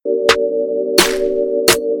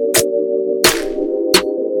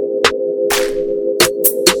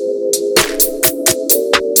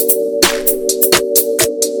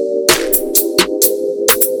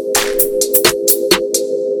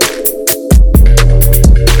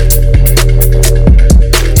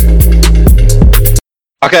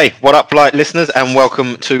Okay, what up, like listeners, and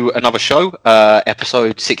welcome to another show,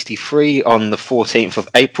 episode 63 on the 14th of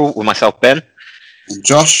April with myself, Ben. And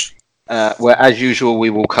Josh. Where, as usual,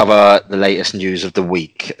 we will cover the latest news of the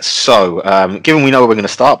week. So, given we know where we're going to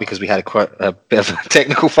start because we had quite a bit of a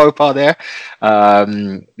technical faux pas there,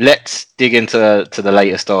 let's dig into the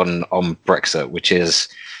latest on Brexit, which is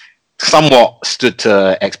somewhat stood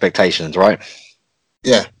to expectations, right?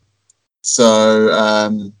 Yeah.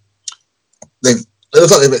 So it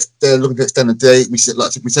looks like they're looking to extend the date. We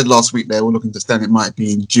said last week they were looking to extend. It might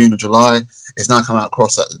be in June or July. It's now come out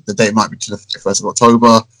across that the date might be to the 1st of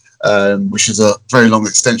October, which is a very long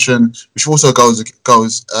extension, which also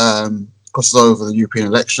crosses over the European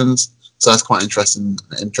elections. So that's quite interesting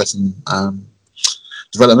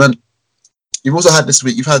development. You've also had this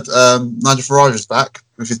week. You've had Nigel Farage is back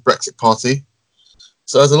with his Brexit party.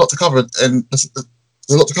 So there's a lot to cover, and there's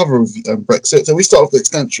a lot to cover with Brexit. So we start with the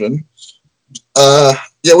extension.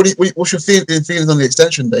 What's your feelings on the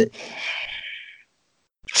extension date?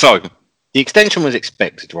 So the extension was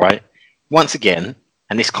expected, right? Once again,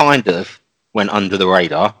 and this kind of went under the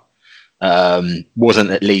radar.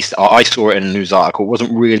 Wasn't, at least I saw it in a news article,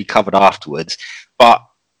 wasn't really covered afterwards. But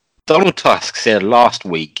Donald Tusk said last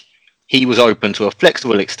week he was open to a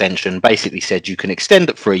flexible extension, basically said you can extend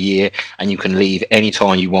it for a year and you can leave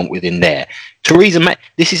anytime you want within there. Theresa May,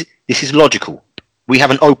 this is logical. We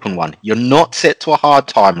have an open one. You're not set to a hard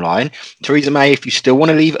timeline. Theresa May, if you still want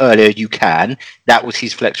to leave earlier, you can. That was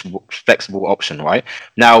his flexible option, right?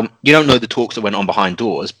 Now, you don't know the talks that went on behind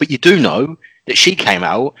doors, but you do know that she came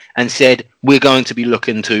out and said, we're going to be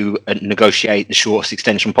looking to negotiate the shortest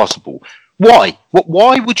extension possible. Why?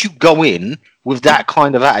 Why would you go in with that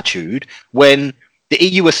kind of attitude when the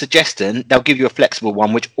EU are suggesting they'll give you a flexible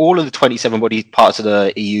one, which all of the 27 parts of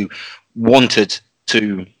the EU wanted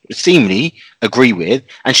to seemingly agree with,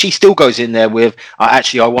 and she still goes in there with,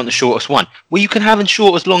 actually, I want the shortest one. Well, you can have them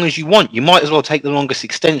short as long as you want. You might as well take the longest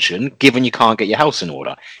extension, given you can't get your house in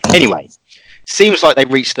order. Anyway, seems like they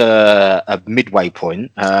reached a midway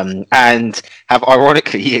point, and have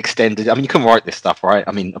ironically extended. I mean, you can write this stuff, right?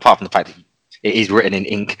 I mean, apart from the fact that it is written in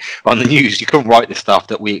ink on the news, you can write this stuff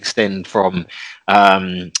that we extend from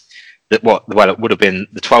it would have been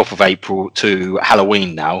the 12th of April to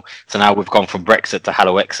Halloween now. So now we've gone from Brexit to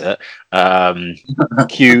Hallowexit.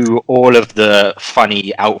 Cue all of the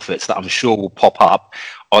funny outfits that I'm sure will pop up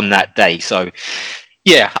on that day. So,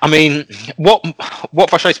 yeah, I mean, what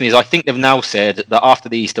frustrates me is I think they've now said that after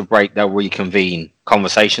the Easter break, they'll reconvene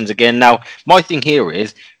conversations again. Now, my thing here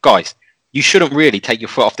is, guys, you shouldn't really take your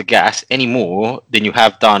foot off the gas any more than you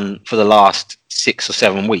have done for the last 6 or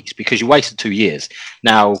 7 weeks, because you wasted 2 years.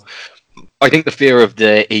 Now, I think the fear of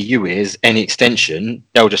the EU is any extension,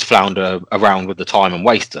 they'll just flounder around with the time and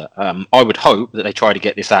waste it. I would hope that they try to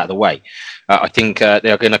get this out of the way. I think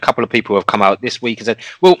there are going to a couple of people who have come out this week and said,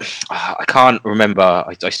 well, I can't remember.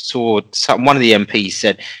 I saw one of the MPs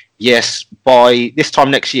said, yes, by this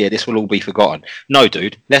time next year, this will all be forgotten. No,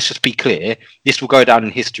 dude, let's just be clear. This will go down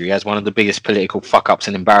in history as one of the biggest political fuck-ups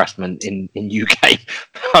and embarrassment in UK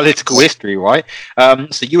political history, right?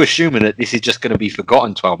 So you're assuming that this is just going to be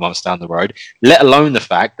forgotten 12 months down the road, let alone the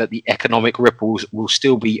fact that the economic ripples will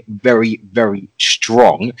still be very, very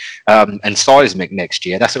strong and seismic next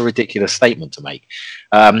year. That's a ridiculous statement to make.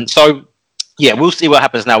 So, yeah, we'll see what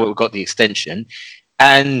happens now that we've got the extension.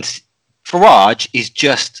 And Farage is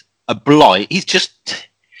just a blight.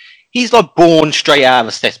 He's like born straight out of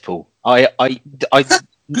a cesspool. I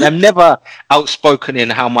am never outspoken in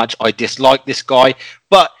how much I dislike this guy,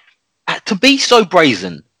 but to be so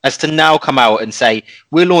brazen as to now come out and say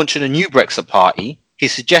we're launching a new Brexit party.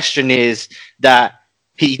 His suggestion is that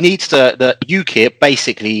he needs that UKIP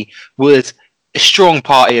basically was a strong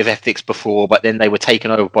party of ethics before, but then they were taken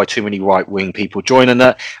over by too many right-wing people joining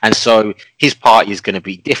it, and so his party is going to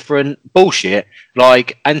be different. Bullshit.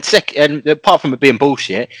 And apart from it being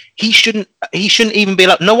bullshit, he shouldn't even be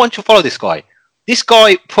like. No one should follow this guy. This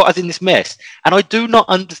guy put us in this mess, and I do not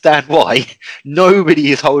understand why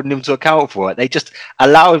nobody is holding him to account for it. They just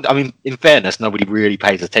allow him. I mean, in fairness, nobody really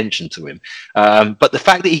pays attention to him. But the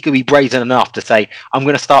fact that he could be brazen enough to say, I'm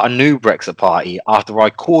going to start a new Brexit party after I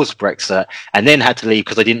caused Brexit and then had to leave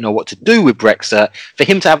because I didn't know what to do with Brexit, for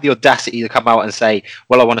him to have the audacity to come out and say,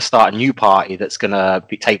 well, I want to start a new party that's going to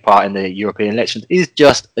take part in the European elections is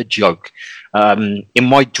just a joke. In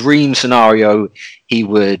my dream scenario, he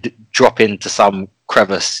would drop into some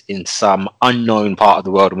crevice in some unknown part of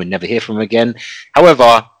the world and we'd never hear from him again.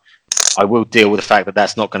 However, I will deal with the fact that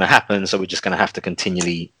that's not going to happen. So we're just going to have to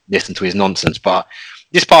continually listen to his nonsense. But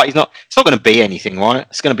this party's not. It's not going to be anything, right?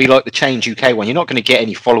 It's going to be like the Change UK one. You're not going to get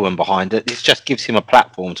any following behind it. It just gives him a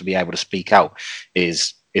platform to be able to speak out.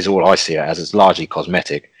 Is all I see it as. It's largely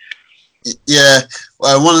cosmetic. Yeah,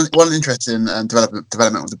 well, one interesting development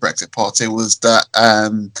with the Brexit Party was that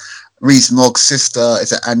Rees-Mogg's sister,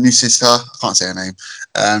 is it Anne's sister? I can't say her name.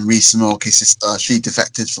 Rees-Mogg, his sister, she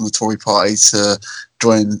defected from the Tory party to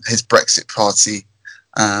join his Brexit Party.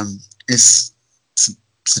 It's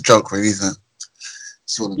a joke, really, isn't it?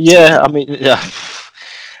 Sort of Yeah, I mean,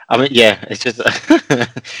 yeah, it's just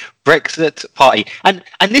Brexit party, and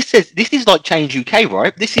this is like Change UK,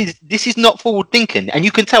 right? This is not forward thinking, and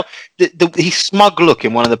you can tell his smug look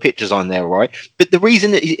in one of the pictures on there, right? But the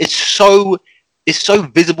reason that it's so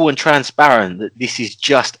visible and transparent that this is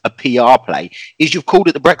just a PR play is you've called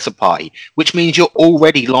it the Brexit party, which means you're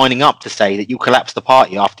already lining up to say that you collapse the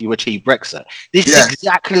party after you achieve Brexit. This is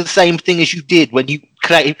exactly the same thing as you did when you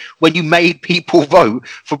made people vote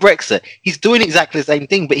for Brexit. He's doing exactly the same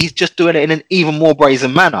thing, but he's just doing it in an even more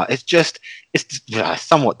brazen manner. It's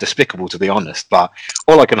somewhat despicable, to be honest. But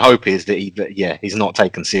all I can hope is that he's not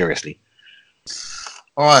taken seriously.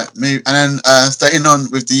 All right, and then staying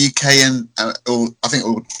on with the UK, and I think it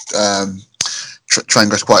will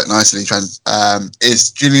transgress quite nicely.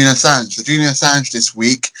 Is Julian Assange. So Julian Assange this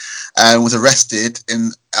week was arrested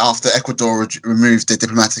after Ecuador removed the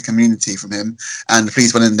diplomatic immunity from him, and the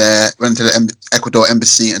police went to the Ecuador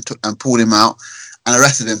embassy and pulled him out and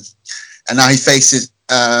arrested him, and now he faces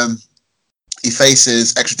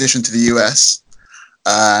extradition to the US,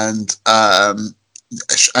 and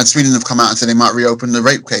Sweden have come out and said they might reopen the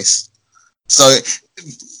rape case. So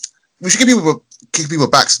we should give people a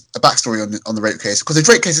backstory on the rape case, because the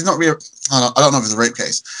rape case is not real. I don't know if it's a rape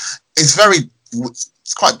case. It's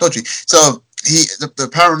quite dodgy. So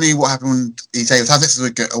apparently what happened, he was having sex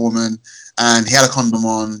with a woman, and he had a condom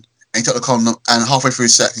on, and he took the condom, and halfway through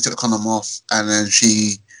sex he took the condom off, and then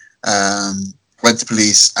she went to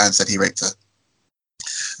police and said he raped her.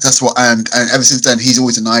 That's what, and ever since then he's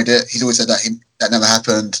always denied it. He's always said that never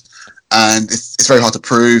happened, and it's very hard to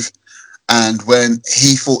prove. And when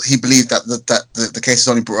he believed that the case was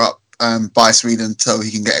only brought up by Sweden so he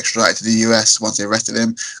can get extradited to the US once they arrested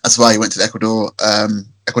him. That's why he went to the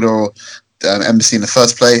Ecuador embassy in the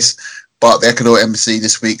first place. But the Ecuador embassy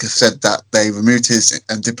this week has said that they removed his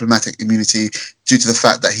diplomatic immunity due to the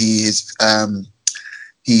fact that he's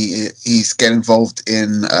getting involved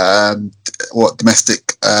in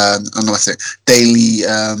domestic daily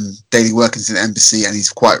workings in the embassy, and he's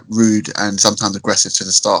quite rude and sometimes aggressive to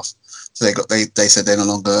the staff. So they said they're no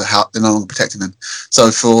longer protecting him.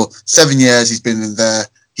 So for 7 years he's been in there.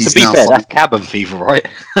 To be fair, that's cabin fever, right?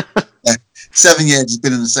 Yeah, 7 years he's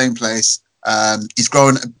been in the same place. He's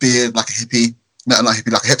grown a beard like a hippie, not like a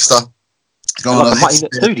hippie, like a hipster.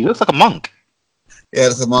 Dude, he looks like a monk. Yeah,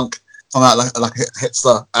 like a monk. Come out like a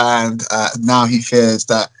hipster, and now he fears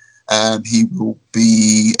that he will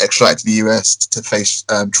be extradited to the US to face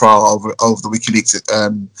trial over the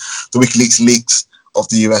WikiLeaks leaks of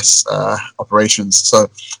the US operations. So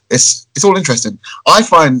it's all interesting. I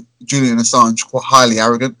find Julian Assange quite highly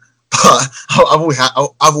arrogant, but I've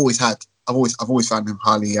always found him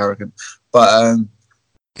highly arrogant. But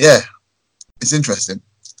yeah, it's interesting.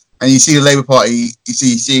 And you see the Labour Party, you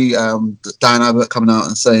see Dan Abbott coming out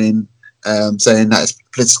and saying that it's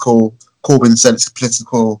political. Corbyn said it's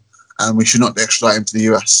political, and we should not extradite him to the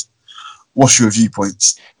US. What's your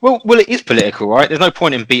viewpoints? Well, it is political, right? There's no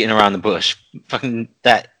point in beating around the bush. Fucking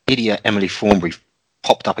that idiot Emily Thornberry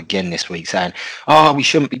popped up again this week saying, we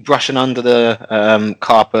shouldn't be brushing under the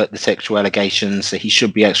carpet the sexual allegations, so he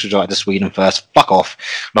should be extradited to Sweden first. Fuck off.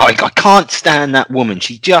 Like, I can't stand that woman.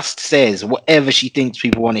 She just says whatever she thinks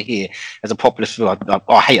people want to hear as a populist.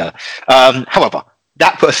 I hate her. However,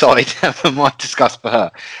 that put aside, for my disgust for her.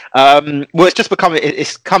 Well,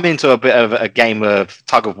 it's come into a bit of a game of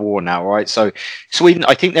tug of war now, right? So Sweden,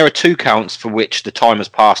 I think there are 2 counts for which the time has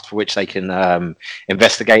passed for which they can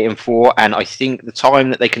investigate him for, and I think the time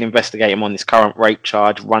that they can investigate him on this current rape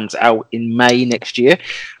charge runs out in May next year.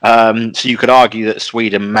 So you could argue that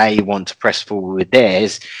Sweden may want to press forward with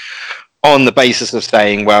theirs on the basis of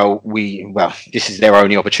saying, this is their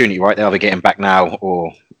only opportunity, right? They'll either get him back now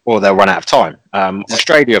or they'll run out of time.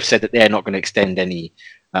 Australia have said that they're not going to extend any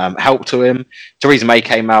help to him. Theresa May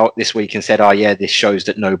came out this week and said, this shows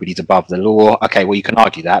that nobody's above the law. Okay, well, you can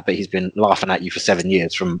argue that, but he's been laughing at you for 7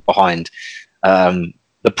 years from behind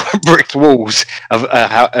the brick walls of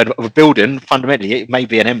a building. Fundamentally, it may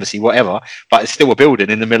be an embassy, whatever, but it's still a building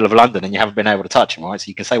in the middle of London, and you haven't been able to touch him, right? So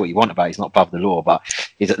you can say what you want about it. He's not above the law, but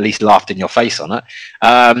he's at least laughed in your face on it.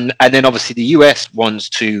 And then obviously the US wants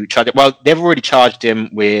to charge it. Well, they've already charged him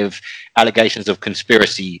with allegations of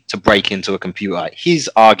conspiracy to break into a computer. His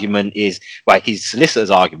argument is, well, his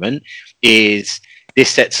solicitor's argument is this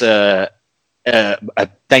sets a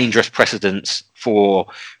dangerous precedence for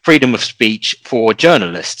freedom of speech for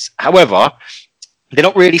journalists. However, they're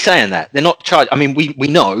not really saying that. They're not charged. I mean, we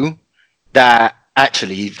know that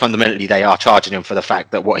actually, fundamentally, they are charging him for the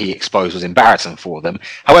fact that what he exposed was embarrassing for them.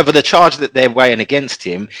 However, the charge that they're weighing against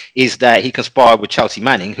him is that he conspired with Chelsea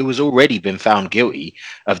Manning, who has already been found guilty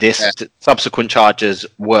of this. Yeah. Subsequent charges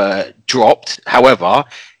were dropped. However,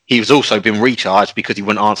 he's also been recharged because he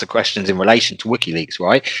wouldn't answer questions in relation to WikiLeaks,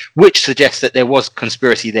 right? Which suggests that there was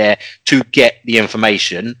conspiracy there to get the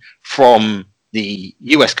information from the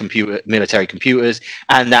US military computers,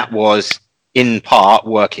 and that was in part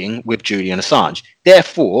working with Julian Assange.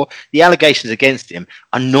 Therefore, the allegations against him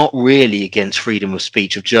are not really against freedom of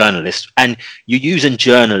speech of journalists, and you're using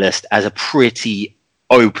journalist as a pretty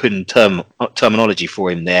open terminology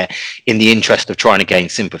for him there in the interest of trying to gain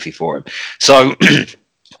sympathy for him. So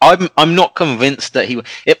I'm not convinced that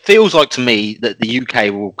it feels like to me that the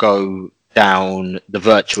UK will go down the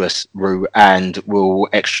virtuous route and will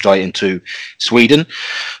extradite him to Sweden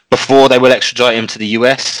before they will extradite him to the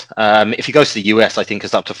US. If he goes to the US, I think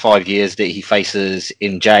it's up to 5 years that he faces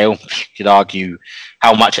in jail. You could argue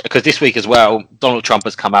how much, because this week as well, Donald Trump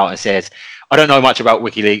has come out and says, I don't know much about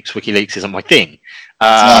WikiLeaks. WikiLeaks isn't my thing.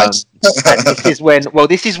 Nice. And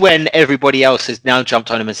this is when everybody else has now jumped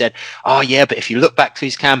on him and said, oh yeah, but if you look back to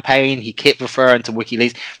his campaign, he kept referring to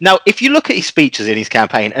WikiLeaks. Now, if you look at his speeches in his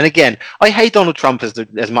campaign, and again, I hate Donald Trump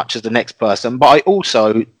as much as the next person, but I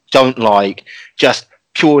also don't like just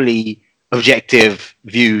purely objective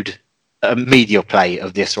viewed media play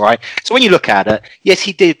of this, right? So when you look at it, yes,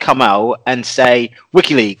 he did come out and say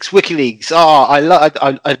WikiLeaks.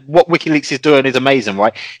 Oh, what WikiLeaks is doing is amazing,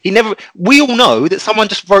 right? We all know that someone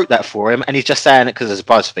just wrote that for him, and he's just saying it because it's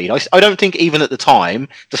BuzzFeed. I don't think even at the time,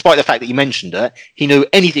 despite the fact that you mentioned it, he knew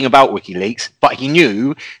anything about WikiLeaks, but he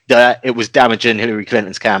knew that it was damaging Hillary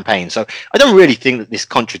Clinton's campaign. So I don't really think that this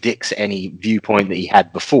contradicts any viewpoint that he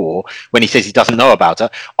had before when he says he doesn't know about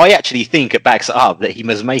it. I actually think it backs it up that he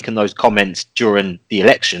was making those comments during the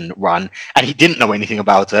election run and he didn't know anything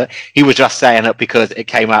about it. He was just saying it because it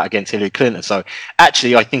came out against Hillary Clinton. So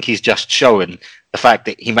actually, I think he's just showing the fact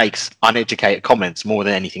that he makes uneducated comments more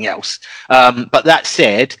than anything else. But that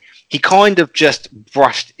said, he kind of just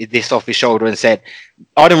brushed this off his shoulder and said,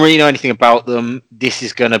 I don't really know anything about them. This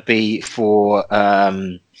is going to be for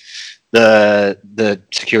the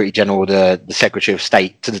Secretary General, the Secretary of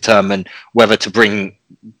State, to determine whether to bring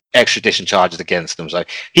extradition charges against them. So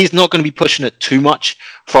he's not going to be pushing it too much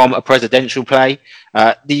from a presidential play.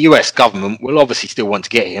 The US government will obviously still want to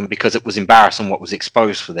get him because it was embarrassing what was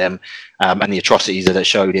exposed for them, and the atrocities that it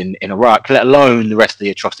showed in Iraq, let alone the rest of the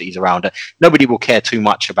atrocities around it. Nobody will care too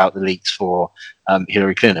much about the leaks for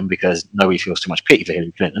Hillary Clinton because nobody feels too much pity for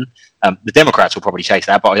Hillary Clinton. The Democrats will probably chase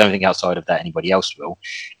that, but I don't think outside of that anybody else will.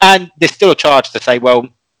 And there's still a charge to say, well,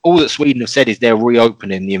 all that Sweden have said is they're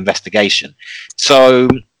reopening the investigation. So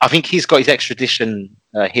I think he's got his extradition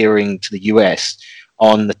hearing to the US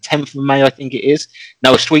on the 10th of May, I think it is.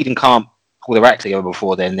 Now, if Sweden can't pull their act together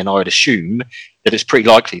before then I would assume that it's pretty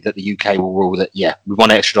likely that the UK will rule that, yeah, we want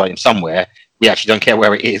to extradite him somewhere. We actually don't care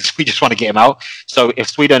where it is. We just want to get him out. So if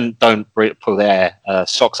Sweden don't pull their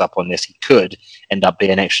socks up on this, he could end up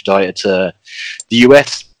being extradited to the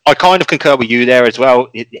US. I kind of concur with you there as well.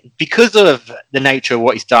 Because of the nature of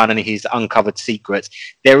what he's done and his uncovered secrets,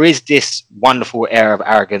 there is this wonderful air of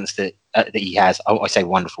arrogance that he has. I say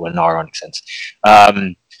wonderful in an ironic sense,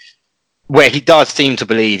 where he does seem to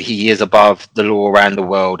believe he is above the law around the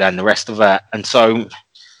world and the rest of that. And so,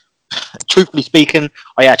 truthfully speaking,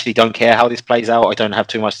 I actually don't care how this plays out. I don't have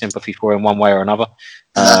too much sympathy for him one way or another.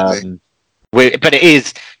 But it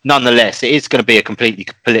is, nonetheless, it is going to be a completely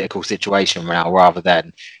political situation now rather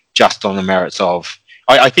than just on the merits of...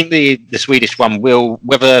 I think the Swedish one will,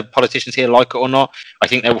 whether politicians here like it or not, I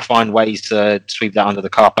think they will find ways to sweep that under the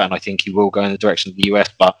carpet, and I think he will go in the direction of the US,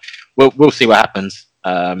 but we'll see what happens.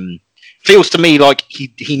 Feels to me like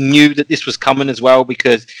he knew that this was coming as well,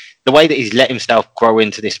 because the way that he's let himself grow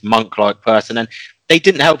into this monk-like person, and they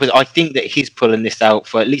didn't help it. I think that he's pulling this out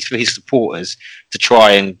for, at least for his supporters, to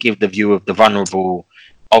try and give the view of the vulnerable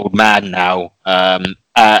old man now.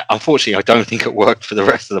 Unfortunately, I don't think it worked for the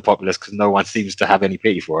rest of the populace because no one seems to have any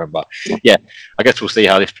pity for him. But yeah, I guess we'll see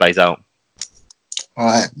how this plays out. All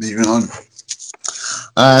right, moving on.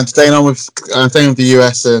 And staying with the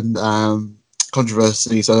US and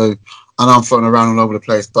controversy. So I know I'm throwing around all over the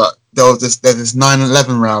place, but there's this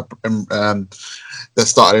 9/11 row that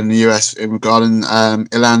started in the US regarding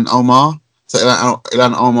Ilhan Omar. So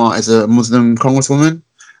Ilhan Omar is a Muslim congresswoman,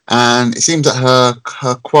 and it seems that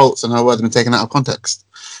her quotes and her words have been taken out of context.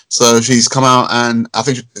 So she's come out, and I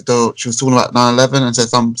think she was talking about 9/11 and said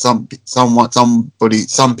some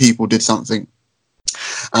people did something.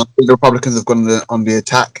 And the Republicans have gone on the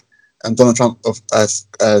attack, and Donald Trump has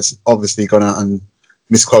obviously gone out and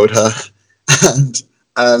misquoted her. And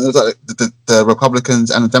it was like the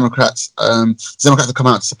Republicans and the Democrats. The Democrats have come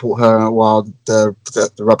out to support her, while the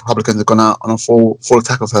Republicans have gone out on a full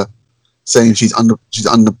attack of her, saying she's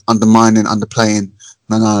undermining, underplaying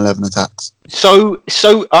the 9/11 attacks. So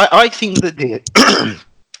I think that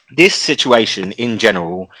this situation in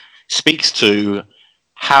general speaks to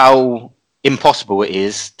how impossible it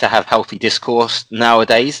is to have healthy discourse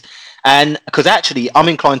nowadays. And because actually, I'm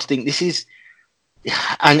inclined to think this is,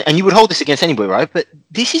 and you would hold this against anybody, right? But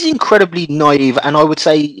this is incredibly naive, and I would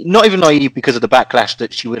say not even naive because of the backlash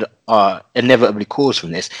that she would inevitably cause from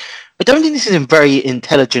this. I don't think this is a very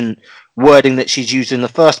intelligent wording that she's used in the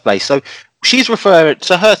first place. So she's referred,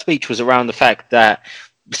 so her speech was around the fact that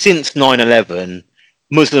since 9/11,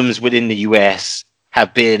 Muslims within the US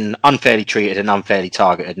have been unfairly treated and unfairly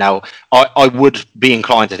targeted. Now, I would be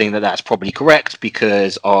inclined to think that that's probably correct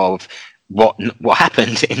because of what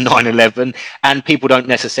happened in 9/11, and people don't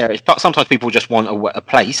necessarily, sometimes people just want a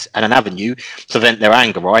place and an avenue to vent their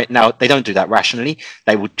anger, right? Now, they don't do that rationally.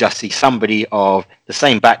 They would just see somebody of the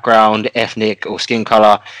same background, ethnic or skin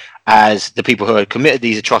color as the people who had committed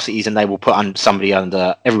these atrocities, and they will put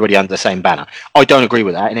everybody under the same banner. I don't agree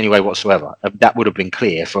with that in any way whatsoever. That would have been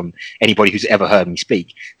clear from anybody who's ever heard me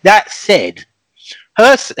speak. That said,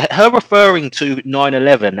 her referring to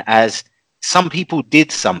 9/11 as some people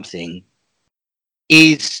did something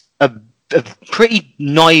is a pretty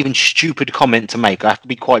naive and stupid comment to make. I have to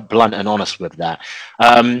be quite blunt and honest with that.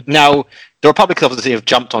 Now, the Republicans obviously have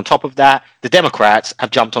jumped on top of that. The Democrats have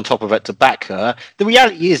jumped on top of it to back her. The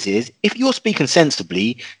reality is if you're speaking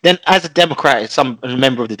sensibly, then as a Democrat, a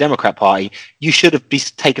member of the Democrat Party, you should have been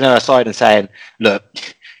taking her aside and saying, look,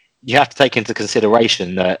 you have to take into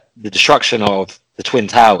consideration that the destruction of the Twin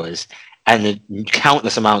Towers and the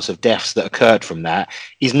countless amounts of deaths that occurred from that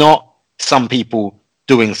is not some people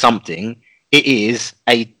doing something. It is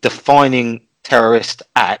a defining terrorist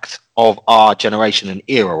act of our generation and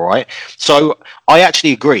era, right? So I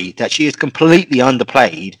actually agree that she has completely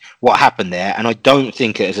underplayed what happened there, and I don't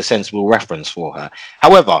think it is a sensible reference for her.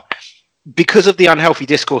 However, because of the unhealthy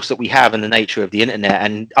discourse that we have and the nature of the internet,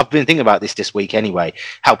 and I've been thinking about this week anyway,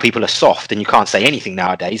 how people are soft and you can't say anything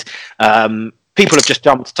nowadays. People have just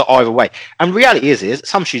jumped to either way. And reality is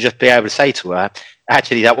some should just be able to say to her,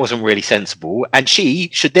 actually, that wasn't really sensible. And she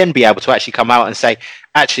should then be able to actually come out and say,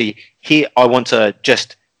 actually, here, I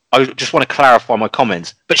just want to clarify my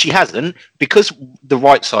comments. But she hasn't, because the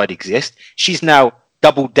right side exists. She's now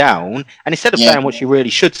doubled down, and instead of saying what she really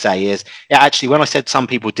should say is, yeah, actually, when I said some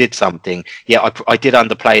people did something, yeah, I did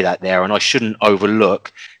underplay that there, and I shouldn't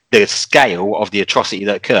overlook the scale of the atrocity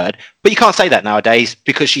that occurred. But you can't say that nowadays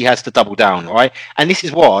because she has to double down, right? And this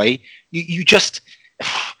is why you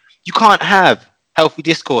can't have healthy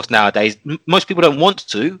discourse nowadays. Most people don't want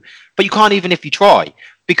to, but you can't even if you try,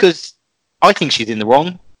 because I think she's in the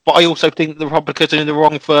wrong. But I also think the Republicans are in the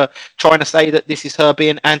wrong for trying to say that this is her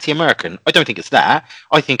being anti-American. I don't think it's that.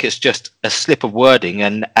 I think it's just a slip of wording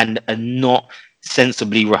and a not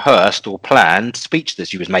sensibly rehearsed or planned speech that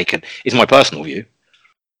she was making, is my personal view.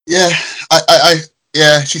 Yeah,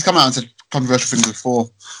 she's come out and said controversial things before.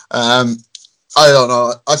 I don't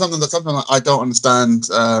know. Something I don't understand.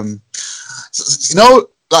 Like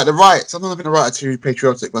the right. Sometimes I think the right are too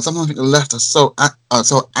patriotic, but sometimes I think the left are so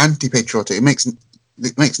anti-patriotic. It makes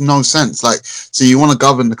no sense. Like, so you want to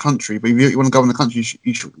govern the country, but if you want to govern the country,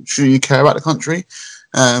 shouldn't you care about the country?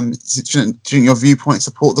 Shouldn't your viewpoint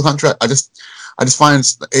support the country? I find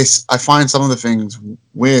some of the things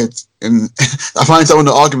weird. I find some of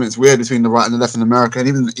the arguments weird between the right and the left in America, and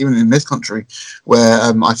even in this country, where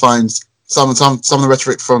I find some of the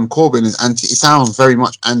rhetoric from Corbyn is anti. It sounds very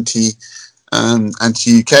much anti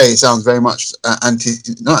UK. It sounds very much it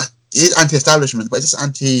is anti-establishment, but it's just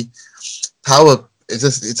anti-power.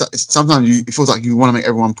 It's sometimes it feels like you want to make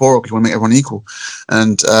everyone poor because you want to make everyone equal.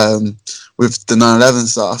 And with the 9/11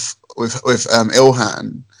 stuff, with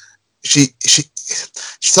Ilhan, she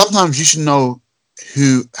sometimes you should know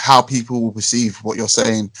how people will perceive what you're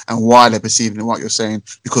saying and why they're perceiving what you're saying,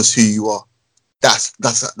 because who you are.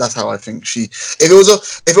 That's how I think she. If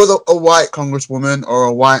it was a white congresswoman or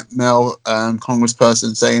a white male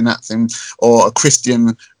congressperson saying that thing, or a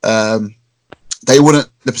Christian, they wouldn't.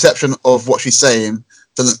 The perception of what she's saying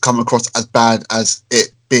doesn't come across as bad as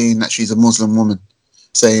it being that she's a Muslim woman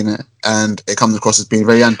saying it, and it comes across as being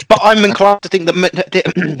very anti. But I'm inclined to think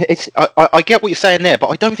that it's. I get what you're saying there, but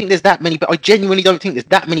I don't think there's that many. But I genuinely don't think there's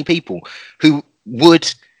that many people who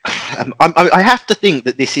would. I have to think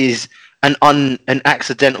that this is an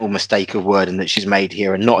accidental mistake of wording that she's made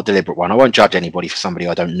here, and not a deliberate one. I won't judge anybody for somebody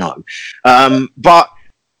I don't know, but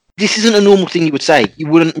this isn't a normal thing you would say. You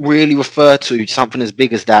wouldn't really refer to something as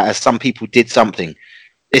big as that as some people did something.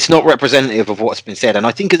 It's not representative of what's been said, and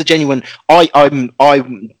I think as a genuine, I'm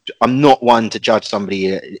not one to judge somebody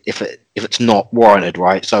if it's not warranted,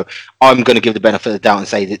 right? So I'm going to give the benefit of the doubt and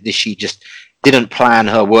say that she just didn't plan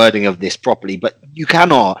her wording of this properly. But you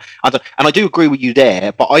cannot, and I do agree with you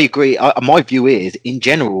there. But I agree. My view is, in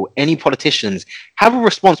general, any politicians have a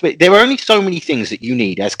responsibility. There are only so many things that you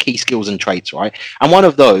need as key skills and traits, right? And one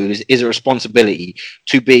of those is a responsibility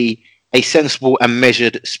to be a sensible and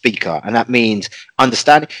measured speaker, and that means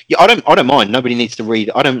understanding. Yeah, I don't mind. Nobody needs to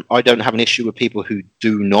read. I don't have an issue with people who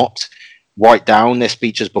do not write down their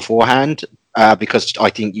speeches beforehand, because I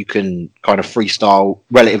think you can kind of freestyle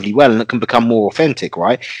relatively well, and it can become more authentic,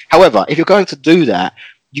 right? However, if you're going to do that,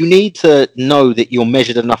 you need to know that you're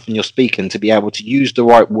measured enough in your speaking to be able to use the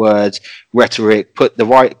right words, rhetoric, put the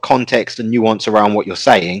right context and nuance around what you're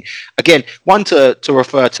saying. Again, one to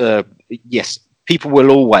refer to, yes, people will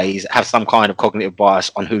always have some kind of cognitive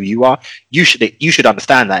bias on who you are. You should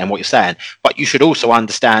understand that in what you're saying, but you should also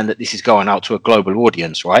understand that this is going out to a global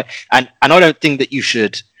audience, right? And I don't think that you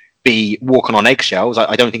should be walking on eggshells.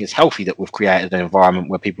 I don't think it's healthy that we've created an environment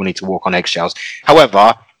where people need to walk on eggshells.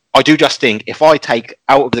 However, I do just think if I take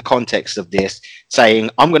out of the context of this saying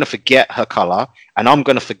I'm going to forget her color and I'm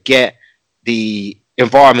going to forget the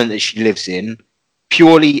environment that she lives in,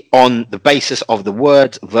 purely on the basis of the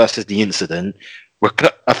words versus the incident,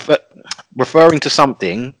 referring to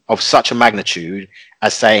something of such a magnitude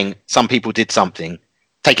as saying some people did something,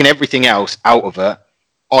 taking everything else out of it,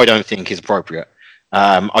 I don't think is appropriate.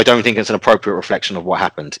 I don't think it's an appropriate reflection of what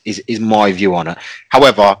happened, is my view on it.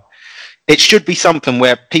 However, it should be something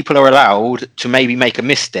where people are allowed to maybe make a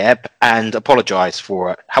misstep and apologize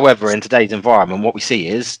for it. However, in today's environment, what we see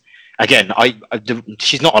is, again,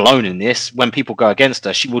 she's not alone in this. When people go against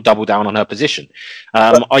her, she will double down on her position.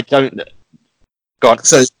 I don't. Go on.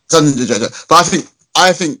 So, but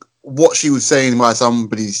I think what she was saying, why some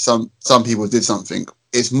people did something,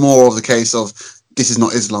 is more of the case of this is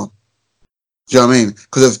not Islam. Do you know what I mean?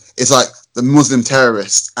 Because it's like the Muslim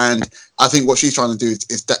terrorists, and I think what she's trying to do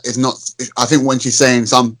is not. I think when she's saying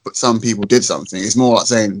some people did something, it's more like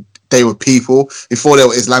saying they were people before they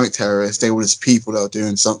were Islamic terrorists. They were just people that were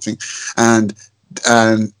doing something, and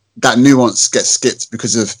that nuance gets skipped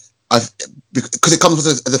because it comes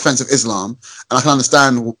with a defense of Islam, and I can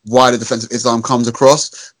understand why the defense of Islam comes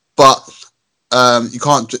across, but we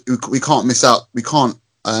can't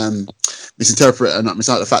misinterpret and not miss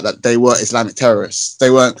out the fact that they were Islamic terrorists. They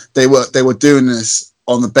were doing this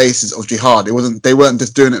on the basis of jihad. They weren't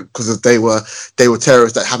just doing it because they were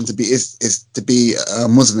terrorists that happened to be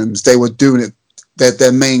Muslims. They were doing it.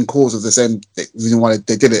 Their main cause of the same reason why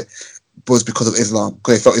they did it was because of Islam,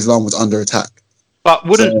 because they felt Islam was under attack. But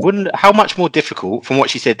wouldn't how much more difficult, from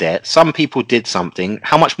what she said there, some people did something,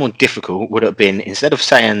 how much more difficult would it have been, instead of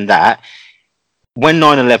saying that, when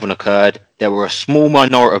 9/11 occurred, there were a small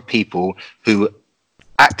minority of people who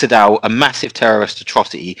acted out a massive terrorist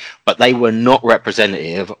atrocity, but they were not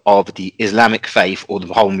representative of the Islamic faith or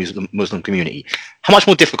the whole Muslim community. How much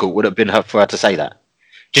more difficult would it have been for her to say that?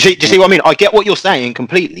 Do you see what I mean? I get what you're saying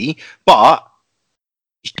completely, but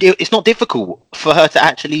it's not difficult for her to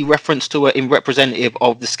actually reference to it in representative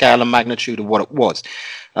of the scale and magnitude of what it was.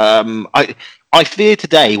 I fear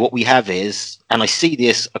today what we have is, and I see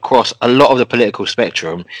this across a lot of the political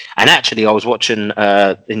spectrum, and actually I was watching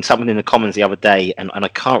in someone in the comments the other day, and I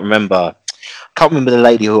can't remember the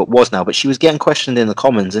lady who it was now, but she was getting questioned in the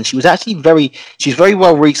comments, and she was actually she's very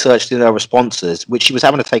well researched in her responses, which she was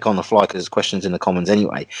having to take on the fly because there's questions in the comments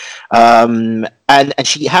anyway. And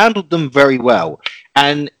she handled them very well.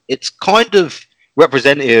 And it's kind of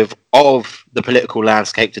representative of the political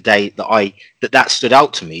landscape today that stood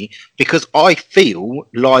out to me, because I feel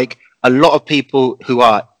like a lot of people who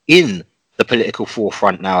are in the political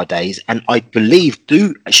forefront nowadays, and I believe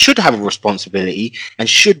should have a responsibility and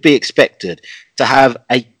should be expected to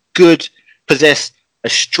possess a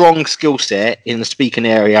strong skill set in the speaking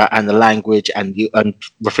area and the language and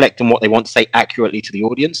reflecting what they want to say accurately to the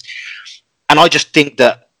audience. And I just think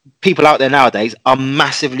that people out there nowadays are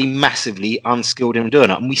massively unskilled in doing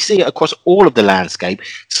it, and we see it across all of the landscape.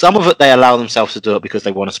 Some of it they allow themselves to do it because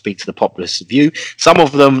they want to speak to the populist view. Some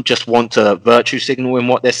of them just want to virtue signal in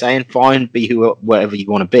what they're saying. Fine, be whatever you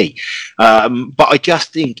want to be. But I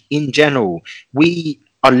just think, in general, we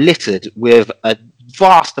are littered with a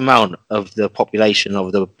vast amount of the population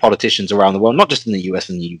of the politicians around the world, not just in the US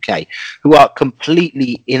and the UK, who are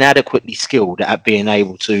completely inadequately skilled at being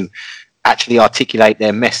able to actually articulate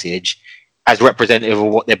their message as representative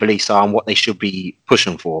of what their beliefs are and what they should be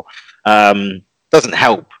pushing for. Doesn't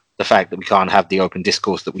help the fact that we can't have the open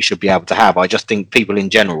discourse that we should be able to have. I just think people in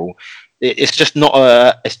general, it's just not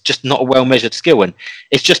a well measured skill, and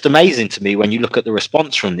it's just amazing to me when you look at the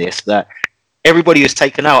response from this that everybody is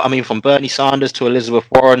taken out. I mean, from Bernie Sanders to Elizabeth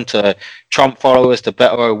Warren to Trump followers to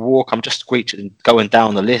Beto O'Rourke. I'm just going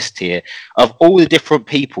down the list here of all the different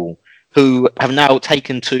people who have now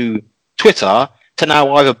taken to Twitter to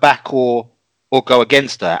now either back or go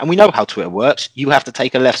against her. And we know how Twitter works. You have to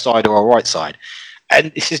take a left side or a right side.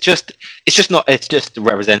 And it's just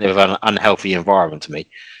representative of an unhealthy environment to me.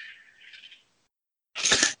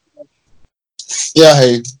 Yeah,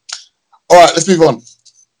 hey. All right, let's move on.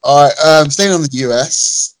 All right, staying on the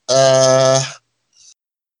US,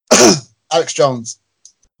 Alex Jones.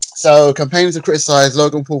 So, campaigners have criticised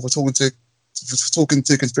Logan Paul for talking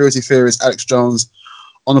to conspiracy theorist Alex Jones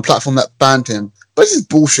on a platform that banned him. But this is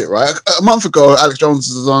bullshit, right? A month ago, Alex Jones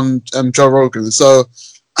was on Joe Rogan. So,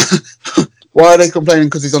 why are they complaining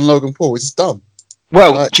because he's on Logan Paul? It's just dumb.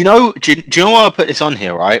 Well, right. Do you know why I put this on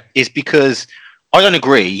here, right? Is because I don't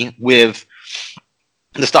agree with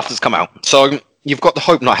the stuff that's come out. So, you've got the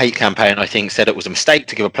Hope Not Hate campaign, I think, said it was a mistake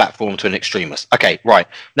to give a platform to an extremist. Okay, right.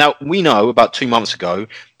 Now, we know about 2 months ago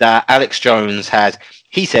that Alex Jones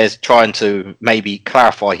he says, trying to maybe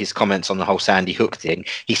clarify his comments on the whole Sandy Hook thing.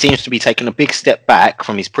 He seems to be taking a big step back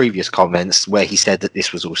from his previous comments where he said that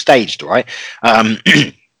this was all staged, right?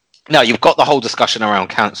 Now, you've got the whole discussion around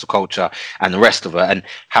cancel culture and the rest of it, and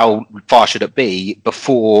how far should it be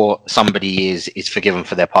before somebody is forgiven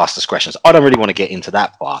for their past discretions. I don't really want to get into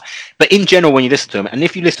that part. But in general, when you listen to him, and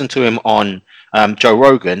if you listen to him on Joe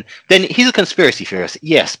Rogan, then he's a conspiracy theorist,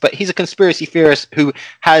 yes, but he's a conspiracy theorist who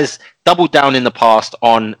has doubled down in the past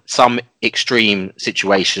on some extreme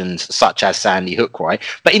situations such as Sandy Hook, right?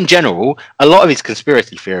 But in general, a lot of his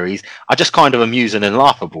conspiracy theories are just kind of amusing and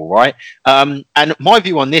laughable, right? And my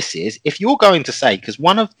view on this is, if you're going to say, because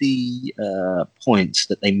one of the points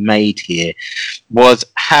that they made here was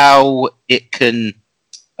how it can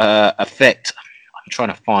affect, I'm trying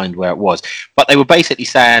to find where it was, but they were basically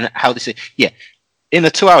saying how this is, in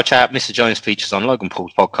the 2-hour chat, Mr. Jones features on Logan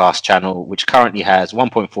Paul's podcast channel, which currently has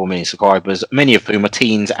 1.4 million subscribers, many of whom are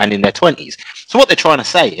teens and in their 20s. So what they're trying to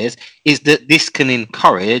say is that this can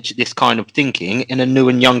encourage this kind of thinking in a new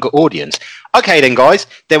and younger audience. Okay, then, guys,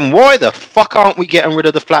 then why the fuck aren't we getting rid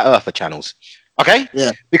of the Flat Earther channels? Okay?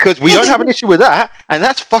 Yeah. Because we don't have an issue with that, and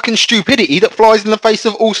that's fucking stupidity that flies in the face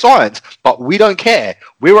of all science. But we don't care.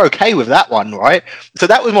 We're okay with that one, right? So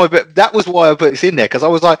that was why I put this in there, because I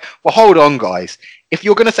was like, well, hold on, guys. If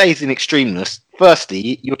you're going to say he's an extremist,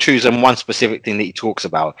 firstly, you're choosing one specific thing that he talks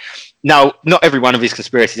about. Now, not every one of his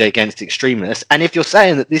conspiracies are against extremists. And if you're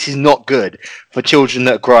saying that this is not good for children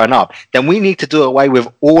that are growing up, then we need to do away with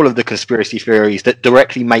all of the conspiracy theories that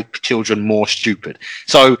directly make children more stupid.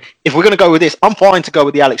 So if we're going to go with this, I'm fine to go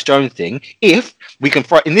with the Alex Jones thing. If we can,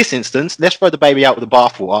 in this instance, let's throw the baby out with the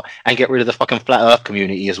bathwater and get rid of the fucking Flat Earth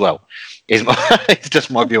community as well. It's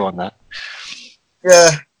just my view on that.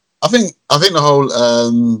 Yeah. I think the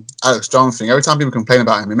whole Alex Jones thing, every time people complain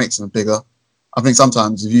about him, it makes him bigger. I think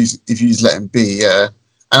sometimes if you just let him be, yeah.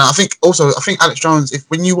 And I think Alex Jones,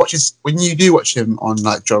 when you do watch him on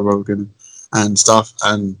like Joe Rogan and stuff,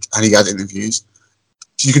 and he has interviews,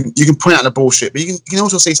 you can point out the bullshit, but you can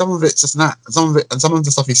also see some of it's just an act, and some of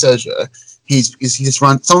the stuff he says, yeah, he just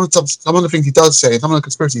ran some of the things he does say, some of the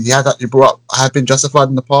conspiracies he had actually brought up have been justified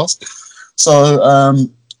in the past. So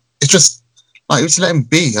it's just. Like, just let him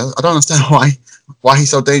be. I don't understand why he's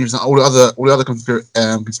so dangerous, and all the other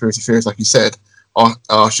conspiracy theories, like you said, are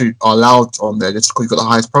allowed on there just because you've got the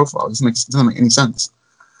highest profile. It doesn't make any sense.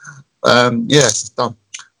 It's dumb.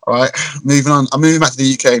 All right, moving on. I'm moving back to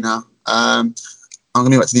the UK now. I'm going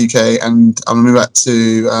to move back to the UK, and I'm going to move back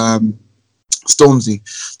to Stormzy.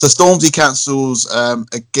 So Stormzy cancels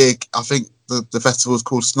a gig. I think the festival is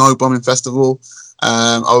called Snow Bombing Festival.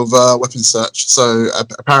 Over weapons search. So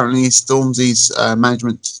apparently Stormzy's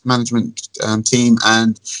management team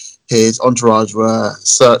and his entourage were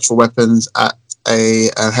searched for weapons at a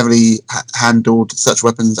heavily handled search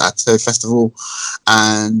weapons at the festival,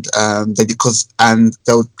 and they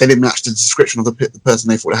didn't match the description of the person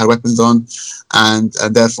they thought they had weapons on, and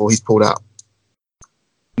therefore he's pulled out.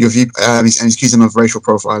 He's accused him of racial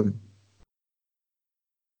profiling.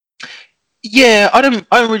 Yeah, I don't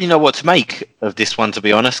really know what to make of this one, to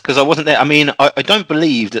be honest, because I wasn't there. I mean, I don't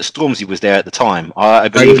believe that Stormzy was there at the time. I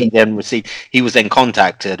believe he was then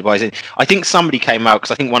contacted by. I think somebody came out, because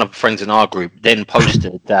I think one of the friends in our group then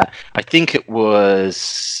posted that I think it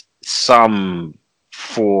was some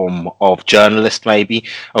form of journalist, maybe,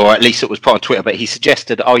 or at least it was put on Twitter. But he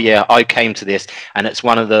suggested, "Oh yeah, I came to this, and it's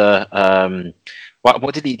one of the."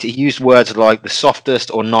 What did he use words like the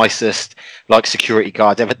softest or nicest like security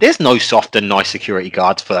guards ever? There's no soft and nice security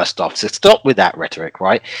guards, first off, so stop with that rhetoric,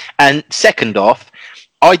 right? And second off,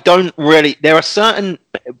 I don't really there are certain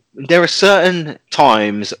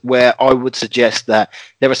times where I would suggest that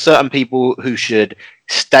there are certain people who should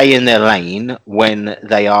stay in their lane when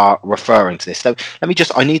they are referring to this. So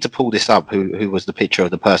I need to pull this up, who was the picture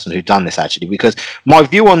of the person who done this, actually, because my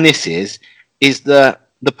view on this is that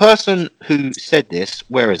the person who said this,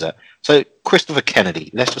 where is it? So Christopher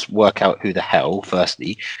Kennedy. Let's just work out who the hell,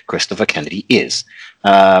 firstly, Christopher Kennedy is.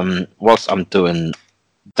 Whilst I'm doing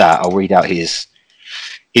that, I'll read out his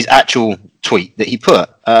actual tweet that he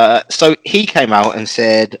put. So he came out and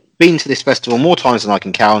said, "Been to this festival more times than I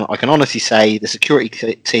can count. I can honestly say the security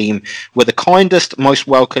team were the kindest, most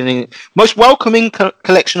welcoming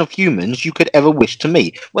collection of humans you could ever wish to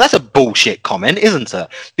meet." Well, that's a bullshit comment, isn't it?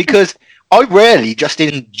 Because I rarely, just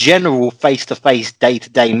in general face-to-face,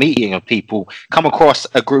 day-to-day meeting of people, come across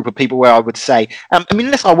a group of people where I would say,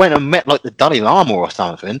 unless I went and met like the Dalai Lama or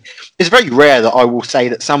something, it's very rare that I will say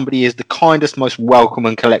that somebody is the kindest, most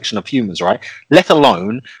welcoming collection of humans, right? Let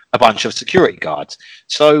alone a bunch of security guards.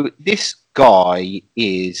 So this guy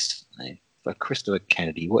is, for Christopher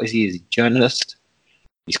Kennedy, what is he? Is he a journalist?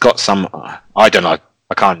 He's got some, I don't know.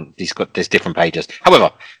 There's different pages.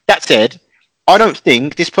 However, that said, I don't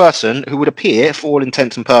think this person, who would appear, for all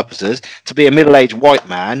intents and purposes, to be a middle-aged white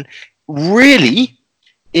man, really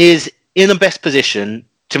is in the best position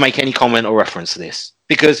to make any comment or reference to this.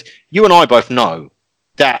 Because you and I both know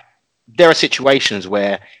that there are situations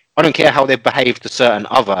where, I don't care how they've behaved to certain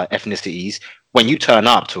other ethnicities, when you turn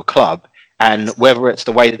up to a club, and whether it's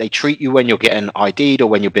the way that they treat you when you're getting ID'd or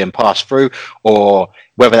when you're being passed through, or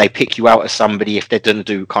whether they pick you out as somebody if they're going to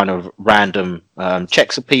do kind of random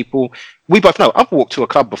checks of people. We both know. I've walked to a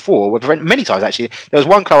club before, many times actually. There was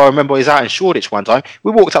one club I remember, was out in Shoreditch one time.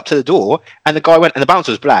 We walked up to the door, and the guy went, and the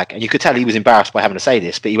bouncer was black, and you could tell he was embarrassed by having to say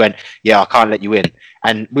this, but he went, "Yeah, I can't let you in."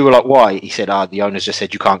 And we were like, "Why?" He said, "The owners just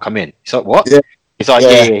said you can't come in." He's like, "What?" Yeah. He's like,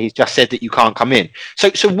 yeah, he's just said that you can't come in.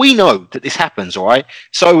 So we know that this happens, all right?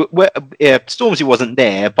 So Stormzy wasn't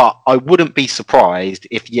there, but I wouldn't be surprised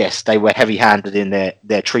if, yes, they were heavy-handed in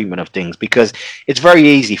their treatment of things, because it's very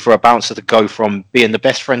easy for a bouncer to go from being the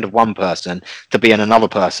best friend of one person to being another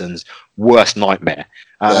person's worst nightmare.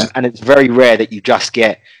 And it's very rare that you just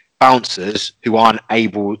get bouncers who aren't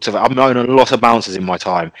able to... I've known a lot of bouncers in my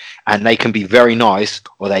time, and they can be very nice,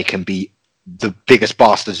 or they can be the biggest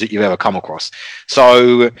bastards that you've ever come across.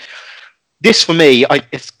 So this, for me,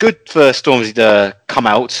 it's good for Stormzy to come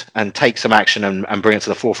out and take some action and bring it to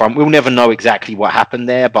the forefront. We'll never know exactly what happened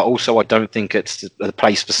there, but also I don't think it's a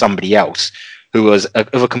place for somebody else who was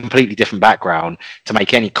of a completely different background to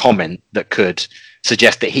make any comment that could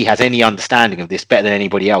suggest that he has any understanding of this better than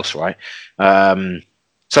anybody else, right?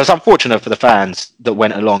 So it's unfortunate for the fans that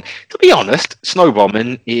went along. To be honest,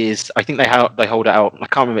 snowbombing is, I think they hold it out, I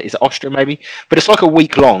can't remember, is it Austria maybe? But it's like a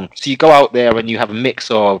week long. So you go out there and you have a mix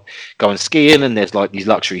of going skiing, and there's like these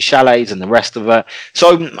luxury chalets and the rest of it.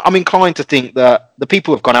 So I'm inclined to think that the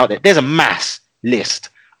people who have gone out there, there's a mass list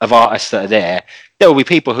of artists that are there. There will be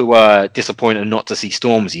people who are disappointed not to see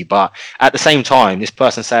Stormzy, but at the same time, this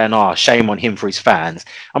person saying, shame on him for his fans,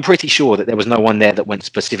 I'm pretty sure that there was no one there that went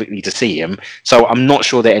specifically to see him. So I'm not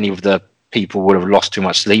sure that any of the people would have lost too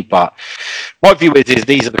much sleep. But my view is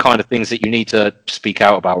these are the kind of things that you need to speak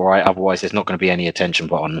out about, right? Otherwise, there's not going to be any attention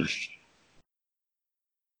put on them.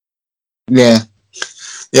 Yeah.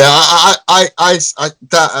 Yeah, the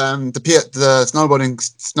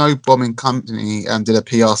snowbombing company did a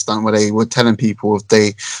PR stunt where they were telling people if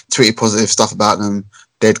they tweeted positive stuff about them,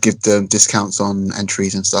 they'd give them discounts on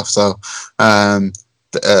entries and stuff. So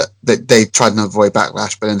they tried to avoid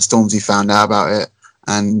backlash, but then Stormzy found out about it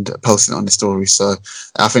and posted it on the story. So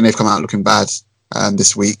I think they've come out looking bad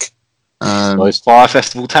this week. Those Fire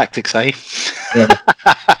Festival tactics, eh? Yeah.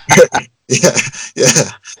 yeah.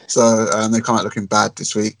 So they come out looking bad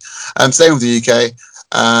this week. Staying with the UK,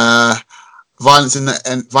 violence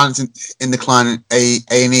in decline.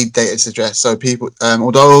 A&E data suggests so. People,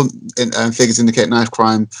 although figures indicate knife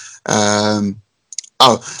crime.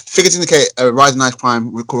 Figures indicate a rise in knife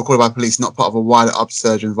crime recorded by police, not part of a wider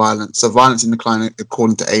upsurge in violence. So violence in decline,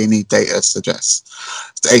 according to A&E data suggests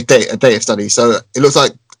a data study. So it looks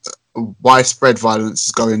like widespread violence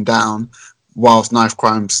is going down, whilst knife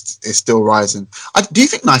crime is still rising. Do you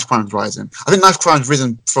think knife crime is rising? I think knife crime's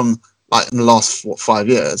risen from in the last 5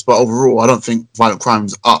 years, but overall, I don't think violent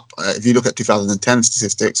crime's up. If you look at 2010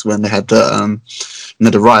 statistics when they had the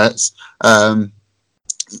riots.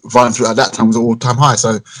 Violence at that time was an all-time high.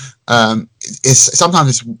 So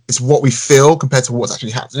sometimes it's what we feel compared to what's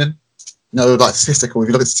actually happening. Statistical. If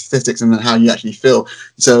you look at statistics and then how you actually feel,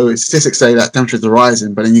 so statistics say that temperatures are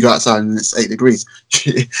rising, but then you go outside and it's 8 degrees.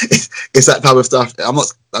 It's that type of stuff.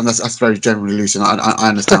 That's very generally loose, and I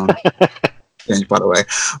understand. By the way,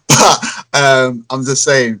 but I'm just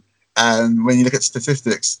saying. When you look at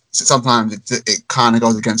statistics, sometimes it kind of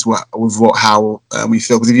goes against how we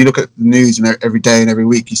feel. Because if you look at the news and every day and every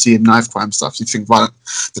week, you see knife crime stuff. You think the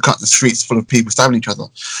streets full of people stabbing each other.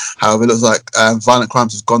 However, it looks like violent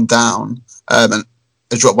crimes has gone down and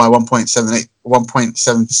it dropped by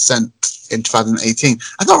 1.7% in 2018.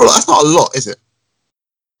 That's not a lot, is it?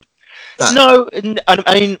 No,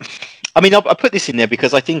 I mean, I'll put this in there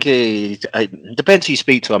because I think it depends who you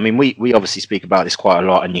speak to. I mean, we obviously speak about this quite a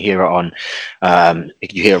lot, and you hear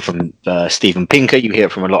it from Steven Pinker, you hear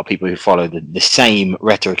it from a lot of people who follow the same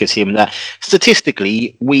rhetoric as him. That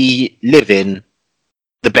statistically, we live in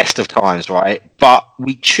the best of times, right? But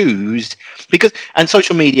we choose and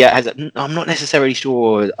social media has. I'm not necessarily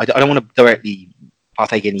sure. I don't want to directly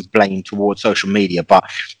partake any blame towards social media, but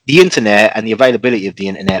the internet and the availability of the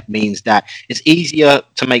internet means that it's easier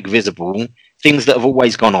to make visible things that have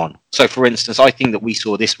always gone on. So for instance, I think that we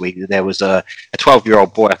saw this week that there was a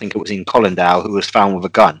 12-year-old boy, I think it was in Colindale, who was found with a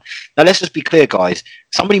gun. Now let's just be clear, guys,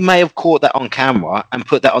 somebody may have caught that on camera and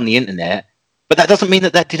put that on the internet, but that doesn't mean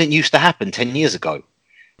that didn't used to happen 10 years ago.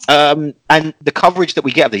 And the coverage that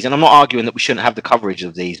we get of these, and I'm not arguing that we shouldn't have the coverage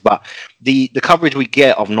of these, but the coverage we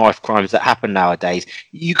get of knife crimes that happen nowadays,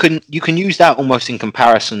 you can use that almost in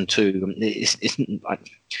comparison to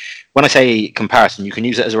when I say comparison, you can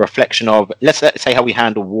use it as a reflection of let's say how we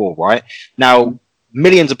handle war. Right now,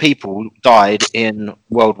 millions of people died in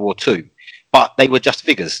World War II, but they were just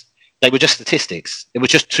figures. They were just statistics. It was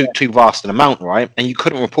just too vast an amount, right? And you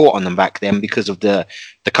couldn't report on them back then because of the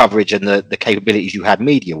coverage and the capabilities you had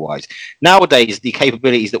media-wise. Nowadays, the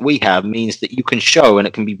capabilities that we have means that you can show and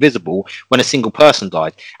it can be visible when a single person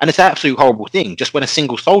dies. And it's an absolute horrible thing, just when a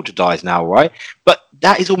single soldier dies now, right? But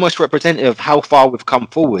that is almost representative of how far we've come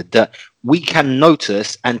forward, that we can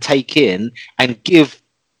notice and take in and give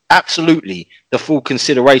absolutely the full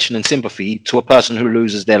consideration and sympathy to a person who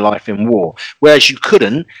loses their life in war, whereas you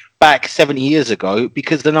couldn't back 70 years ago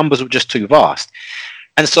because the numbers were just too vast.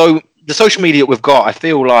 And so the social media we've got, I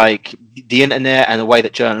feel like the internet and the way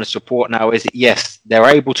that journalists report now is that, yes, they're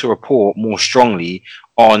able to report more strongly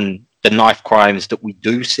on the knife crimes that we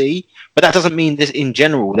do see, but that doesn't mean this in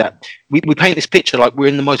general that we paint this picture like we're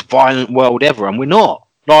in the most violent world ever, and we're not.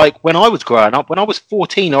 Like when I was growing up, when I was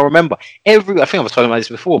 14, I remember I think I was talking about this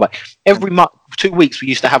before, but every month, 2 weeks, we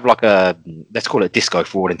used to have like let's call it a disco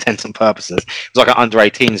for all intents and purposes. It was like an under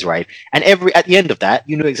 18s rave. And at the end of that,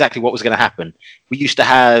 you knew exactly what was going to happen. We used to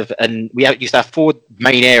have 4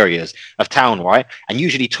 main areas of town, right? And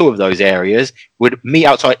usually 2 of those areas would meet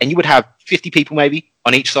outside, and you would have 50 people maybe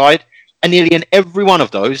on each side. And nearly in every one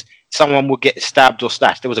of those, someone would get stabbed or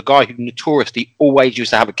slashed. There was a guy who notoriously always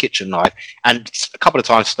used to have a kitchen knife and a couple of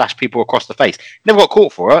times slashed people across the face. Never got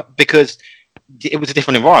caught for it because it was a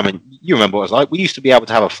different environment. You remember what it was like. We used to be able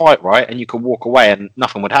to have a fight, right? And you could walk away and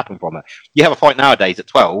nothing would happen from it. You have a fight nowadays at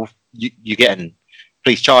 12, you're getting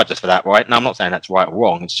police charges for that, right? Now, I'm not saying that's right or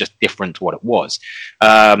wrong. It's just different to what it was.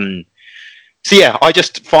 So yeah, I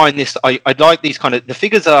just find this, I like these kind of, the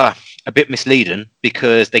figures are a bit misleading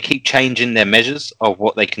because they keep changing their measures of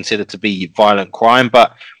what they consider to be violent crime.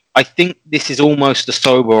 But I think this is almost a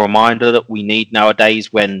sober reminder that we need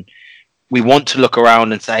nowadays when we want to look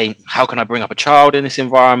around and say, how can I bring up a child in this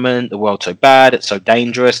environment? The world's so bad, it's so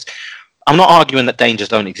dangerous. I'm not arguing that dangers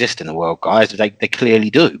don't exist in the world, guys. They clearly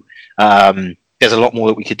do. There's a lot more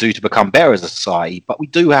that we could do to become better as a society, but we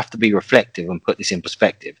do have to be reflective and put this in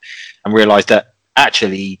perspective and realize that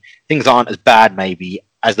actually things aren't as bad maybe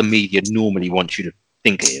as the media normally wants you to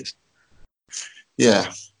think it is.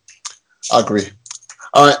 Yeah, I agree.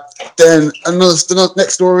 All right, then the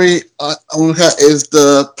next story I want to look at is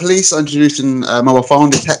the police are introducing mobile phone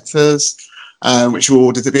detectors, which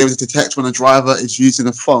will be able to detect when a driver is using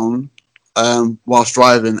a phone whilst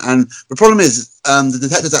driving. And the problem is, the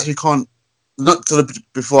detectives actually can't.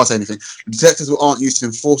 Before I say anything, the detectives aren't used to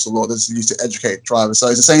enforce the law; they're just used to educate drivers. So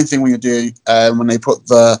it's the same thing when you do when they put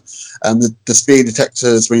the speed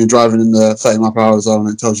detectors when you're driving in the 30 mile per hour zone,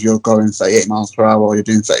 and it tells you you're going 38 miles per hour or you're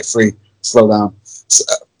doing 33. Slow down. So,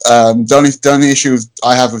 the only issue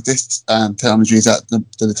I have with this technology is that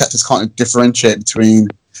the detectives can't differentiate between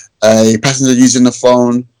a passenger using the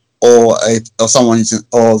phone or someone using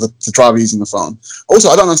or the driver using the phone. Also,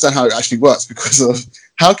 I don't understand how it actually works because of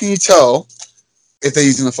how can you tell if they're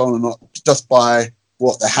using the phone or not just by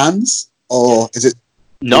their hands, or is it?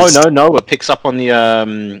 No. It picks up on the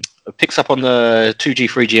 2G,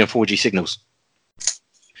 3G, and 4G signals.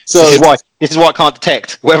 So this is why it can't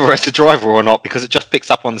detect whether it's a driver or not, because it just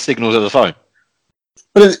picks up on the signals of the phone.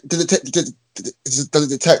 But does it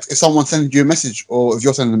detect if someone's sending you a message or if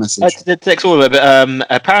you're sending a message? It detects all of it, but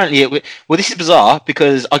apparently, this is bizarre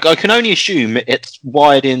because I can only assume it's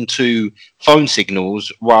wired into phone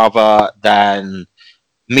signals rather than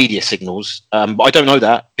media signals. But I don't know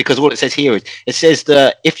that because what it says here is it says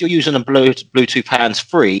that if you're using a Bluetooth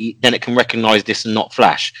hands-free, then it can recognize this and not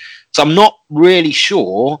flash. So I'm not really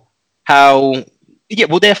sure how. Yeah,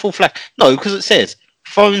 well, therefore flash. No, because it says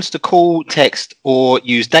phones to call, text, or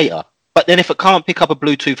use data. But then if it can't pick up a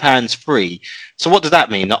Bluetooth hands-free, so what does that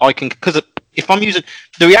mean? That I can, because if I'm using,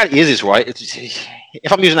 the reality is right.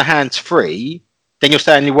 If I'm using a hands-free, then you're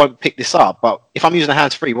saying you won't pick this up. But if I'm using a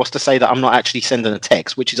hands-free, what's to say that I'm not actually sending a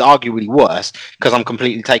text, which is arguably worse because I'm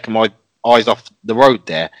completely taking my eyes off the road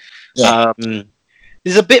there. Yeah. This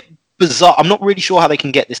is a bit bizarre. I'm not really sure how they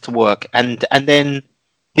can get this to work. And then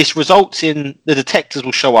this results in the detectors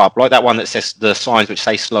will show up, like that one that says the signs which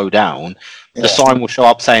say slow down. Yeah. The sign will show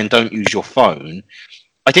up saying don't use your phone.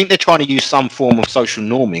 I think they're trying to use some form of social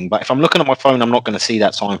norming, but if I'm looking at my phone, I'm not going to see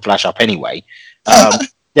that sign flash up anyway.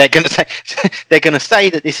 They're going to say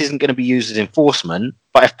that this isn't going to be used as enforcement,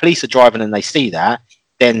 but if police are driving and they see that,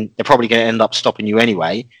 then they're probably going to end up stopping you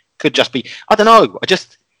anyway. Could just be, I don't know.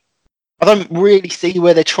 I don't really see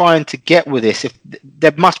where they're trying to get with this. If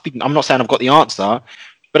there must be, I'm not saying I've got the answer,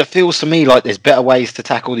 but it feels to me like there's better ways to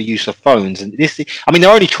tackle the use of phones. And this, I mean,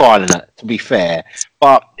 they're only trialing it, to be fair,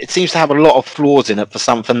 but it seems to have a lot of flaws in it for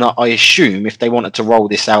something that I assume, if they wanted to roll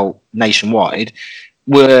this out nationwide,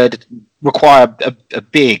 would require a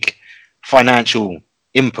big financial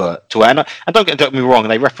input to it. And don't get me wrong,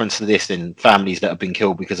 they reference this in families that have been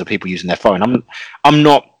killed because of people using their phone. I'm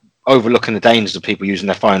not overlooking the dangers of people using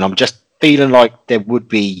their phone. I'm just feeling like there would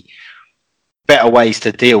be better ways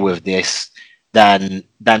to deal with this than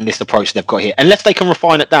this approach they've got here, unless they can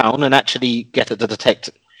refine it down and actually get it to detect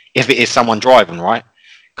if it is someone driving, right?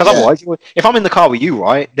 Because otherwise, if I'm in the car with you,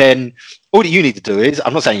 right, then all that you need to do is,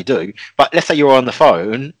 I'm not saying you do, but let's say you're on the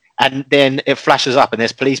phone and then it flashes up and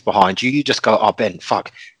there's police behind you, you just go, oh, Ben,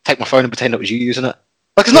 fuck, take my phone and pretend it was you using it.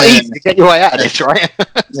 Like, it's not easy to get your way out of this, right?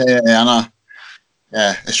 I know.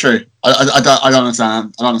 Yeah, it's true. I don't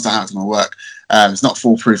understand. I don't understand how it's going to work. It's not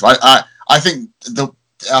foolproof. I think the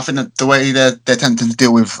way they're attempting to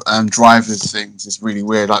deal with drivers things is really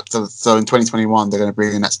weird. Like so in 2021 they're going to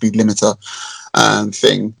bring in that speed limiter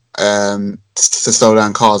thing to slow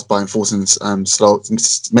down cars by enforcing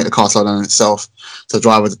make the car slow down itself, so the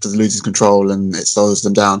driver loses control and it slows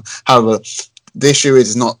them down. However, the issue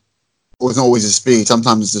is it's not always the speed.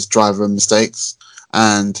 Sometimes it's just driver mistakes,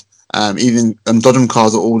 and even dodgem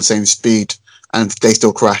cars are all the same speed and they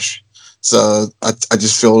still crash. So I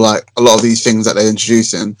just feel like a lot of these things that they're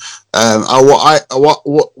introducing.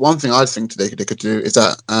 One thing I think they could do is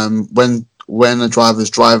that when a driver's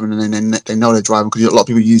driving and they know they're driving, because a lot of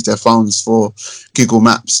people use their phones for Google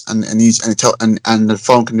Maps and the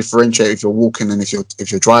phone can differentiate if you're walking and if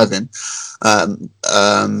you're driving.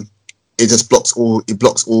 It just blocks all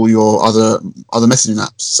your other messaging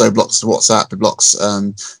apps. So it blocks WhatsApp, it blocks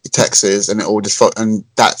your texts, and it all just and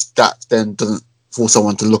that then doesn't force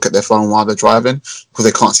someone to look at their phone while they're driving because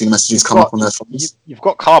they can't see the messages come up on their phones. You've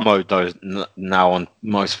got car mode though now on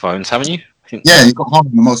most phones, haven't you? Yeah, you've got car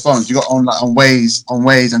mode on most phones. You got on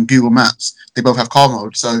Waze and Google Maps. They both have car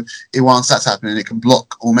mode. So once that's happening, it can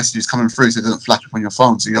block all messages coming through, so it doesn't flash up on your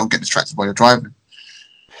phone, so you don't get distracted while you're driving.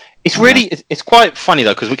 It's really it's quite funny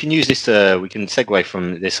though, because we can use this we can segue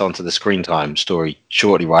from this onto the screen time story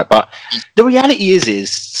shortly, right? But the reality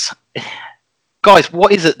is guys,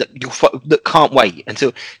 what is it that can't wait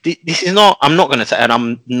until this is not? I'm not going to say, and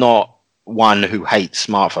I'm not one who hates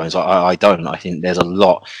smartphones. I don't. I think there's a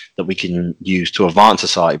lot that we can use to advance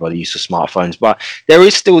society by the use of smartphones, but there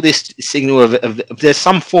is still this signal of there's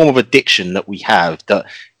some form of addiction that we have that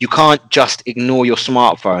You can't just ignore your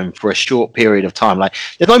smartphone for a short period of time. Like,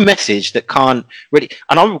 there's no message that can't really.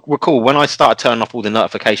 And I recall when I started turning off all the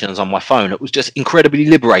notifications on my phone, it was just incredibly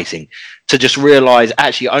liberating to just realize,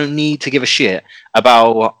 actually, I don't need to give a shit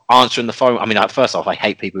about answering the phone. I mean, first off, I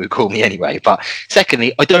hate people who call me anyway. But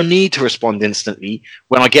secondly, I don't need to respond instantly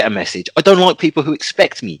when I get a message. I don't like people who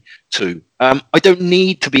expect me to. I don't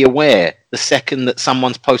need to be aware the second that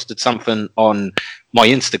someone's posted something on my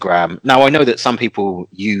Instagram. Now, I know that some people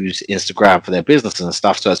use Instagram for their business and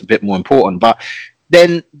stuff, so it's a bit more important. But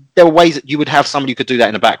then there are ways that you would have somebody who could do that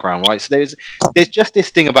in the background, right? So there's just this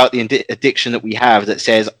thing about the addiction that we have that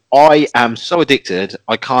says, I am so addicted,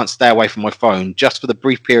 I can't stay away from my phone just for the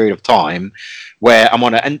brief period of time where I'm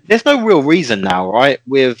on it. And there's no real reason now, right?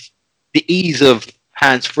 With the ease of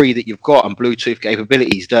hands-free that you've got and Bluetooth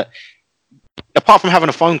capabilities, that apart from having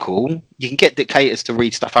a phone call, you can get dictators to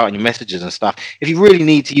read stuff out in your messages and stuff. If you really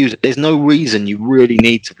need to use it, there's no reason you really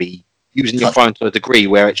need to be using your phone to a degree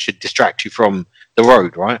where it should distract you from the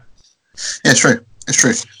road, right? Yeah, it's true. It's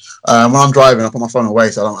true. When I'm driving, I put my phone away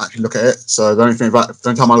so I don't actually look at it. So the only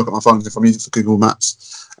time I look at my phone is if I'm using it for Google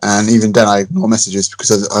Maps, and even then I ignore messages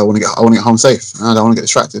because I want to get home safe and I don't want to get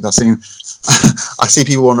distracted. I see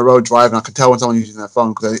people on the road driving. I can tell when someone's using their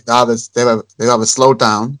phone because they either slowed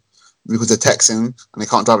down because they're texting and they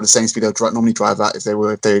can't drive at the same speed they normally drive at if they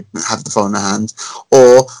have the phone in their hand,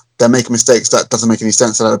 or they're making mistakes that doesn't make any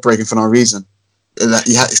sense, so they're braking for no reason.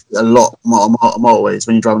 You have a lot more motorways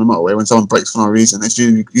when you're driving a motorway. When someone brakes for no reason, it's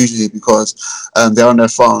usually because they're on their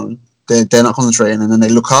phone, they're not concentrating, and then they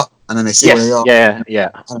look up and then they see where they are. Yeah.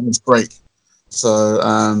 And it's brake. So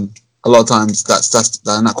a lot of times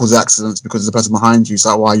that causes accidents because the person behind you.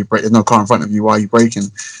 So why you brake? There's no car in front of you. Why are you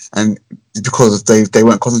braking? And because they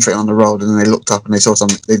weren't concentrating on the road, and then they looked up and they saw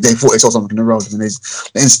something. They thought they saw something in the road, and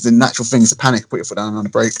the natural thing is to panic, put your foot down on the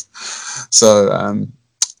brake. So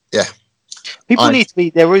yeah. People need to be.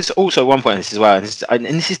 There is also one point in this as well, and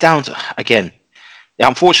this is down to, again, the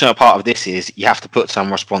unfortunate part of this is you have to put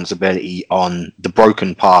some responsibility on the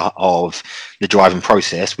broken part of the driving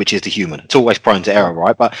process, which is the human. It's always prone to error,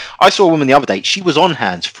 right? But I saw a woman the other day. She was on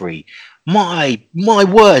hands-free. My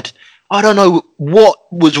word, I don't know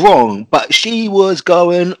what was wrong, but she was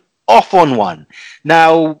going off on one.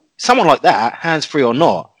 Now, someone like that, hands-free or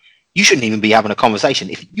not, you shouldn't even be having a conversation.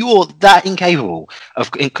 If you're that incapable of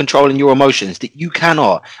controlling your emotions that you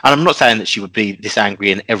cannot, and I'm not saying that she would be this angry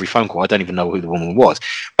in every phone call. I don't even know who the woman was.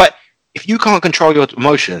 But if you can't control your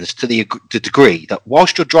emotions to the degree that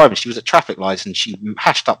whilst you're driving, she was at traffic lights and she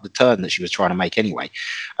hashed up the turn that she was trying to make anyway.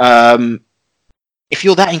 If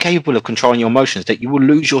you're that incapable of controlling your emotions that you will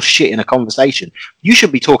lose your shit in a conversation, you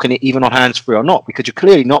should be talking it even on hands-free or not, because you're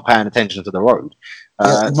clearly not paying attention to the road.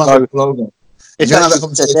 If you don't have that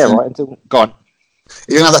conversation, there, right? Go on. If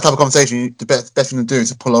you don't have that type of conversation, the best thing to do is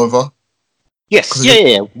to pull over. Yes,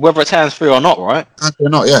 yeah. Whether it's hands-free or not, right? Hands-free or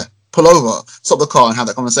not, yeah. Pull over, stop the car, and have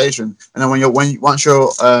that conversation. And then once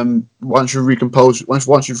you recompose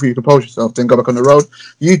yourself, then go back on the road.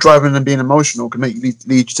 You driving and being emotional can lead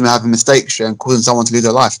you to having mistakes and causing someone to lose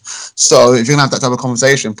their life. So if you're gonna have that type of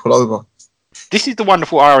conversation, pull over. This is the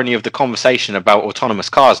wonderful irony of the conversation about autonomous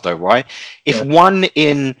cars, though, right? If 1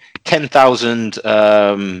 in 10,000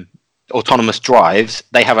 autonomous drives,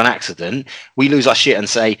 they have an accident, we lose our shit and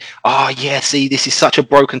say, see, this is such a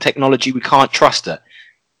broken technology, we can't trust it.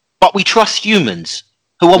 But we trust humans,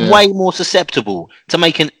 who are way more susceptible to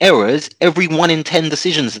making errors every 1 in 10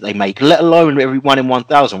 decisions that they make, let alone every 1 in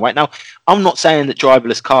 1,000. Right now, I'm not saying that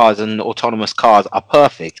driverless cars and autonomous cars are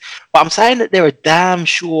perfect, but I'm saying that they're a damn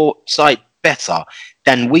sure sight better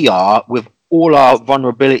than we are, with all our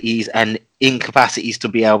vulnerabilities and incapacities to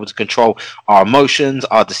be able to control our emotions,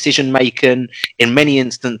 our decision making. In many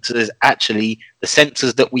instances, actually, the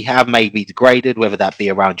sensors that we have may be degraded, whether that be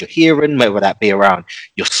around your hearing, whether that be around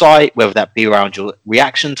your sight, whether that be around your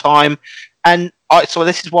reaction time. And so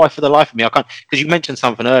this is why, for the life of me, I can't, because you mentioned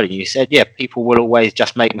something earlier. You said, people will always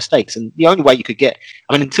just make mistakes. And the only way you could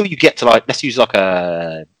until you get to, like, let's use like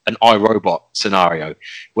an iRobot scenario,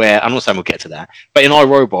 where, I'm not saying we'll get to that, but in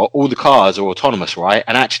iRobot, all the cars are autonomous, right?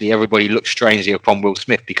 And actually everybody looks strangely upon Will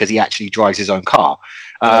Smith because he actually drives his own car.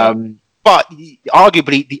 But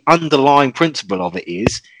arguably the underlying principle of it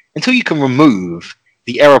is, until you can remove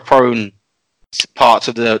the error-prone parts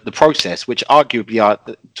of the process, which arguably are,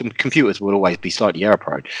 computers will always be slightly error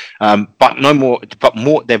prone, but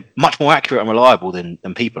they're much more accurate and reliable than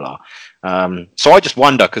people are. So I just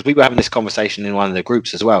wonder, because we were having this conversation in one of the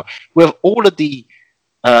groups as well, with all of the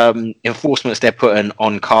enforcements they're putting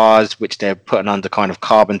on cars, which they're putting under kind of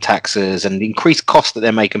carbon taxes and the increased cost that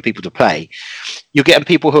they're making people to pay, you're getting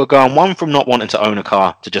people who are going, one, from not wanting to own a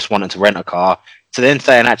car to just wanting to rent a car. to then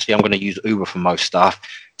saying actually I'm going to use Uber for most stuff,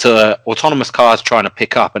 to autonomous cars trying to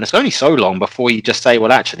pick up, and it's only so long before you just say,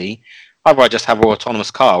 well, actually, either I just have an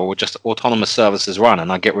autonomous car or just autonomous services run,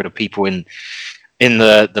 and I get rid of people in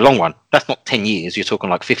the long run. That's not 10 years. You're talking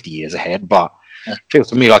like 50 years ahead, but it feels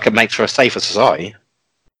to me like it makes for a safer society.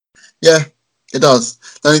 Yeah, it does.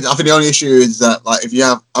 I think the only issue is that, like, if you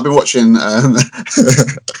have, I've been watching, I've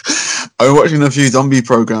been watching a few zombie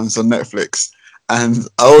programs on Netflix, and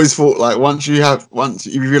I always thought, like, once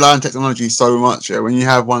you rely on technology so much, when you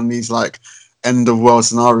have one of these like end of world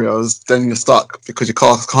scenarios, then you're stuck because your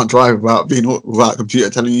car can't drive without a computer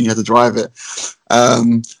telling you how to drive it.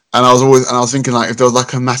 And I was thinking, like, if there was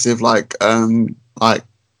like a massive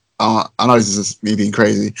I know this is me being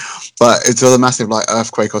crazy, but it's a massive like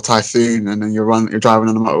earthquake or typhoon, and then you're driving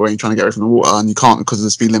on the motorway and you're trying to get away from the water, and you can't because of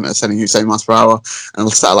the speed limit is telling you 70 miles per hour, and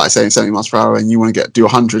the satellite saying 70 miles per hour, and you want to do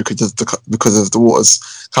 100 because of the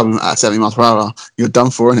water's coming at 70 miles per hour. You're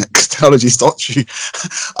done for, innit? Because technology stops you.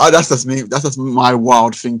 That's just me. That's just my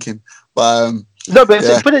wild thinking. But no,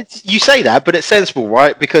 but you say that, but it's sensible,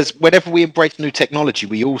 right? Because whenever we embrace new technology,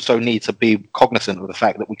 we also need to be cognizant of the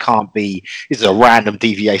fact that we can't be. This is a random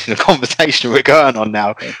deviation of conversation we're going on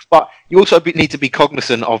now, but you also need to be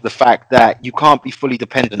cognizant of the fact that you can't be fully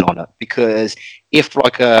dependent on it. Because if,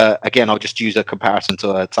 like, again, I'll just use a comparison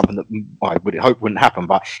to something that I would hope wouldn't happen,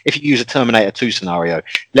 but if you use a Terminator 2 scenario,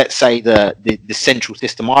 let's say the central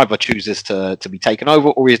system either chooses to be taken over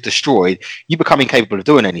or is destroyed, you become incapable of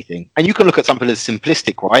doing anything. And you can look at something as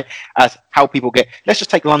simplistic, right, as how people get. Let's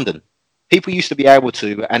just take London. People used to be able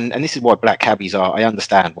to, and this is why black cabbies are. I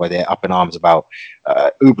understand why they're up in arms about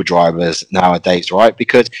Uber drivers nowadays, right?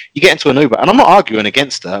 Because you get into an Uber, and I'm not arguing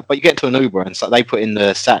against her, but you get into an Uber, and so they put in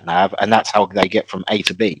the sat nav, and that's how they get from A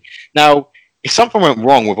to B. Now, if something went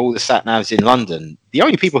wrong with all the sat navs in London, the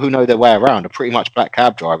only people who know their way around are pretty much black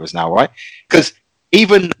cab drivers now, right? Because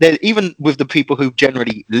even with the people who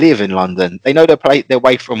generally live in London, they know their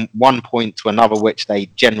way from one point to another, which they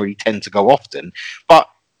generally tend to go often, but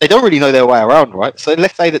they don't really know their way around, right? So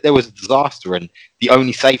let's say that there was a disaster and the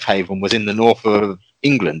only safe haven was in the north of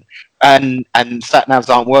England, and sat navs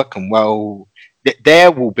aren't working. Well,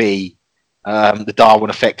 there will be the Darwin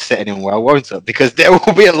effect setting in, well, won't it? Because there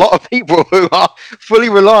will be a lot of people who are fully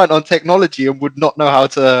reliant on technology and would not know how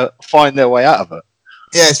to find their way out of it.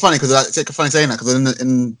 Yeah, it's funny because it's funny saying that because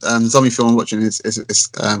in the zombie film I'm watching is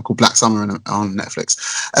called Black Summer on Netflix.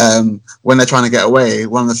 When they're trying to get away,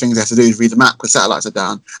 one of the things they have to do is read the map because satellites are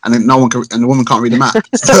down, and then the woman can't read the map.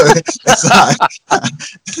 So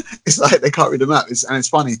it's like they can't read the map, and it's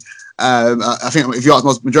funny. I think if you ask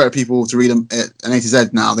most majority of people to read an A to Z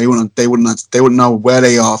now, they wouldn't know where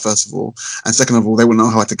they are, first of all, and second of all, they wouldn't know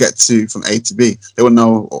how to get from A to B. They wouldn't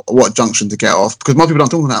know what junction to get off because most people don't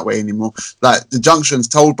talk that way anymore. Like the junction's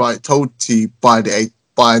told to you by the.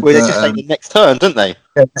 Well, they just take the next turn, don't they?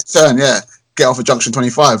 Yeah, next turn, yeah. Get off at junction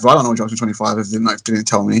 25. Well, I don't know what junction 25 is. They didn't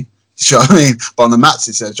tell me. You know what I mean? But on the maps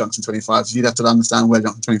it says junction 25, so you'd have to understand where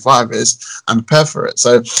junction 25 is and prepare for it.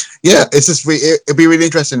 So yeah, it's just it'd be really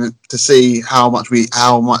interesting to see how much we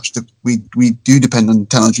do depend on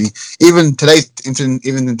technology. Even in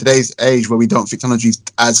today's age where we don't think technology is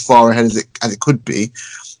as far ahead as it could be,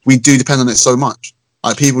 we do depend on it so much.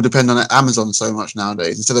 Like people depend on Amazon so much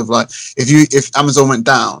nowadays. Instead of like if Amazon went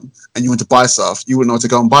down and you want to buy stuff, you wouldn't know where to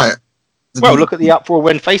go and buy it. Well, look at the uproar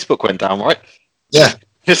when Facebook went down, right? Yeah.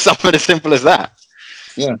 Just something as simple as that.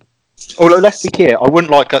 Yeah. Although let's be clear, I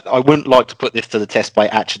wouldn't like to put this to the test by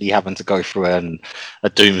actually having to go through a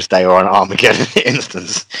doomsday or an Armageddon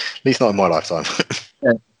instance. At least not in my lifetime.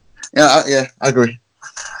 Yeah, I agree.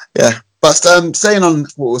 Yeah, but staying on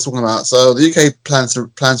what we're talking about, so the UK plans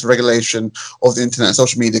for regulation of the internet and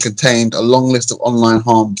social media contained a long list of online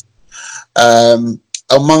harms.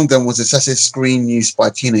 Among them was excessive screen use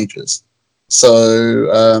by teenagers.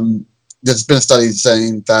 So there's been a study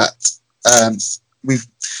saying that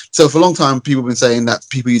so for a long time people have been saying that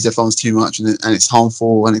people use their phones too much and it's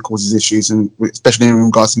harmful and it causes issues, and especially in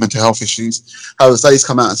regards to mental health issues. However, the studies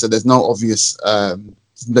come out and said there's no obvious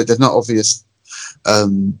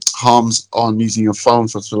harms on using your phone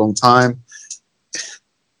for a long time.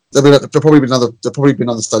 There'll probably be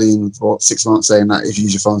another study in about 6 months saying that if you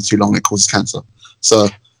use your phone too long, it causes cancer. So,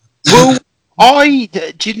 well,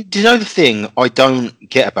 do you know the thing I don't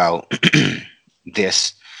get about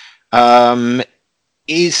this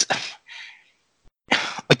is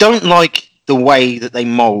I don't like the way that they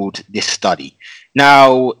mold this study.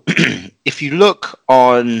 Now, if you look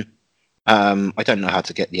on, I don't know how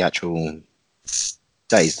to get the actual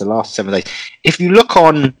days, the last 7 days. If you look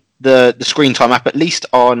on the screen time app, at least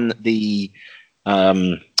on the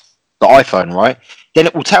iPhone, right, then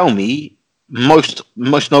it will tell me most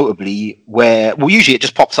notably where, well, usually it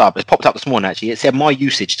just pops up. It popped up this morning actually. It said my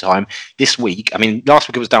usage time this week. I mean, last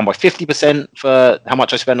week it was down by 50% for how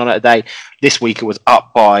much I spend on it a day. This week it was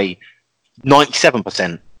up by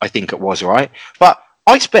 97%, I think it was, right? But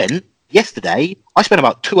yesterday, I spent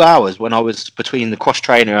about 2 hours when I was between the cross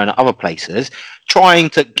trainer and other places trying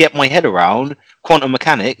to get my head around quantum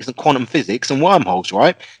mechanics and quantum physics and wormholes,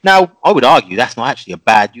 right? Now, I would argue that's not actually a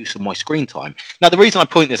bad use of my screen time. Now, the reason I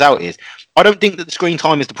point this out is I don't think that the screen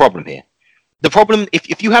time is the problem here. The problem,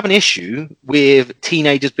 if you have an issue with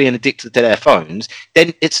teenagers being addicted to their phones,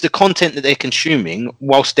 then it's the content that they're consuming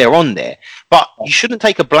whilst they're on there. But you shouldn't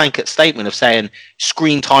take a blanket statement of saying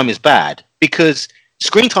screen time is bad, because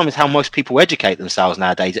screen time is how most people educate themselves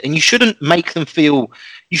nowadays, and you shouldn't make them feel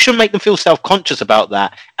self-conscious about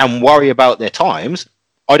that and worry about their times.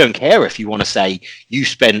 I don't care if you want to say you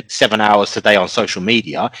spent 7 hours today on social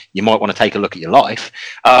media. You might want to take a look at your life.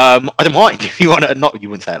 I don't mind if you want to, not you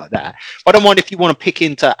wouldn't say it like that. I don't mind if you want to pick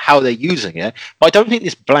into how they're using it. But I don't think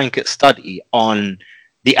this blanket study on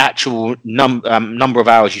the actual number of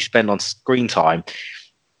hours you spend on screen time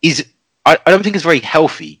I don't think it's very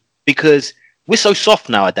healthy, because we're so soft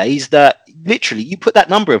nowadays that literally you put that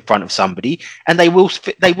number in front of somebody and they will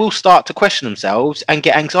start to question themselves and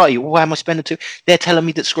get anxiety. Why am I spending they're telling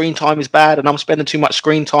me that screen time is bad and I'm spending too much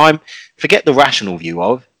screen time. Forget the rational view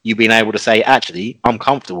of you being able to say, actually, I'm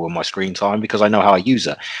comfortable with my screen time because I know how I use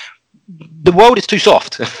it. The world is too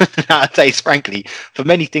soft nowadays, frankly, for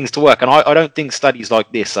many things to work. And I don't think studies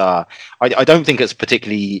like this are, I don't think it's a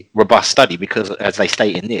particularly robust study, because, as they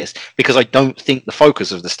state in this, because I don't think the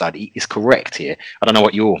focus of the study is correct here. I don't know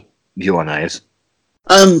what your view on that is.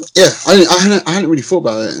 Yeah, I hadn't really thought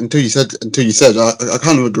about it until you said. I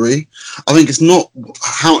kind of agree. I think it's not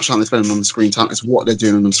how much time they're spending on the screen time; it's what they're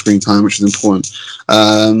doing on the screen time, which is important.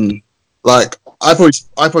 Like I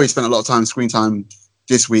probably spent a lot of time screen time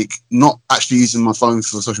this week, not actually using my phone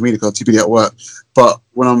for social media because I'm too busy at work, but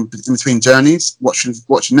when I'm in between journeys, watching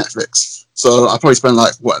Netflix. So I probably spend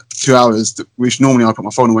 2 hours, which normally I put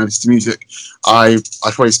my phone away and listen to music. I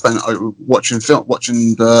probably spend watching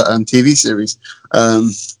the TV series.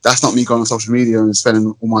 That's not me going on social media and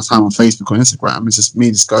spending all my time on Facebook or Instagram. It's just me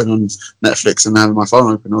just going on Netflix and having my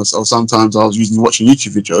phone open. Or sometimes I was watching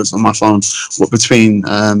YouTube videos on my phone between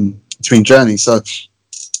journeys. So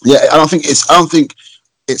yeah, I don't think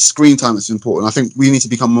it's screen time that's important. I think we need to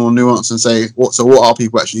become more nuanced and say, what are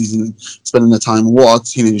people actually spending their time? What are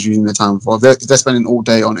teenagers using their time for? If they're spending all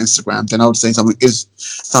day on Instagram, then I would say something is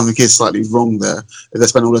slightly wrong there. If they're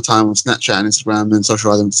spending all the time on Snapchat and Instagram and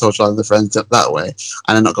socializing with their friends that way,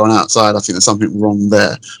 and they're not going outside, I think there's something wrong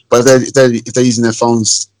there. But if they're using their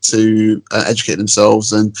phones to educate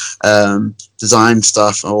themselves and design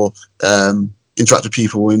stuff or interact with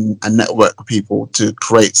people and network with people to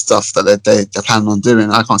create stuff that they're planning on doing,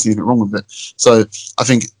 I can't see anything wrong with it. So I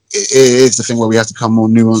think it is the thing where we have to become more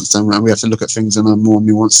nuanced, and we have to look at things on a more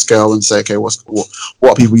nuanced scale and say, okay, what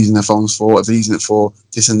are people using their phones for? If they're using it for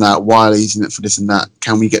this and that, why are they using it for this and that?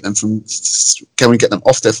 Can we get them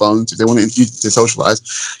off their phones if they want to use it to socialize?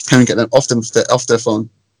 Can we get them off their phone?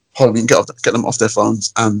 Get them off their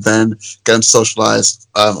phones and then get them to socialize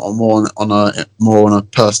on a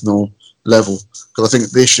personal level, because I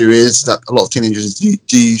think the issue is that a lot of teenagers do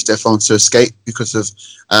use their phones to escape because of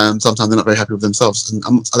sometimes they're not very happy with themselves, and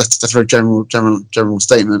that's a very general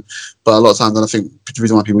statement, but a lot of times I think the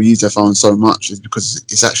reason why people use their phones so much is because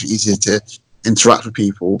it's actually easier to interact with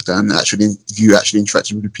people than actually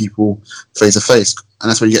interacting with people face to face, and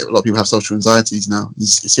that's where you get a lot of people have social anxieties now. You're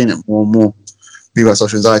seeing it more and more. People have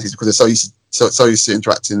social anxieties because they're so used to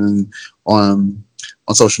interacting on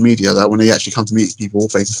social media that when they actually come to meet people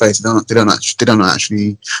face to face, they don't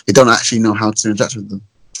actually know how to interact with them.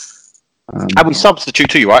 And we substitute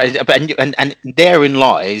too, right? And therein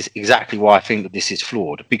lies exactly why I think that this is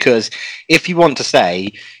flawed. Because if you want to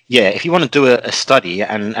say, if you want to do a study,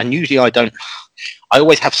 and usually I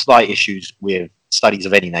always have slight issues with studies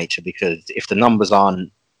of any nature, because if the numbers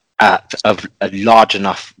aren't of a large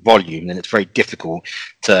enough volume, then it's very difficult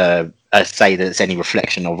to say that it's any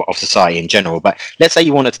reflection of society in general. But let's say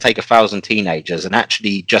you wanted to take 1,000 teenagers and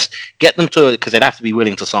actually just get them to, because they'd have to be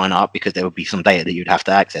willing to sign up because there would be some data that you'd have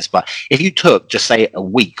to access. But if you took just say a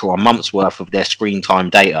week or a month's worth of their screen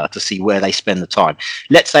time data to see where they spend the time,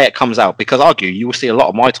 let's say it comes out, because argue you will see a lot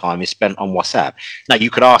of my time is spent on WhatsApp. Now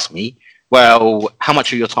you could ask me, well, how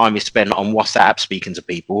much of your time is spent on WhatsApp speaking to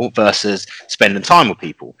people versus spending time with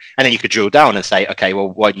people? And then you could drill down and say, okay, well,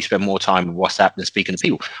 why do you spend more time with WhatsApp than speaking to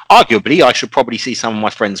people? Arguably, I should probably see some of my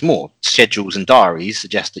friends more. Schedules and diaries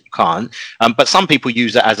suggest that you can't. But some people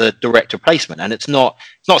use it as a direct replacement, and it's not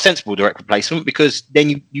a sensible direct replacement, because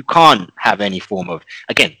then you can't have any form of,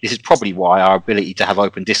 again, this is probably why our ability to have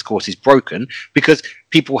open discourse is broken, because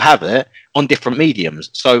people have it on different mediums.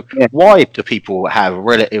 So why do people have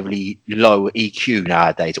relatively low EQ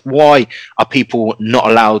nowadays? Why are people not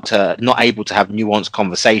able to have nuanced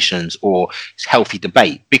conversations or healthy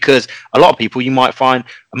debate? Because a lot of people, you might find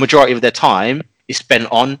a majority of their time is spent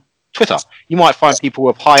on Twitter. You might find people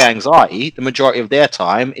with high anxiety, the majority of their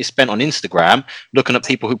time is spent on Instagram looking at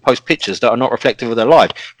people who post pictures that are not reflective of their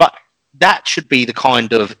life. But that should be the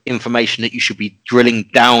kind of information that you should be drilling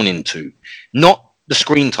down into, not the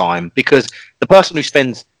screen time, because the person who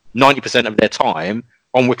spends 90% of their time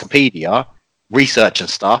on Wikipedia researching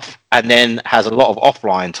stuff and then has a lot of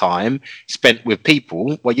offline time spent with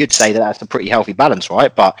people, well, you'd say that that's a pretty healthy balance,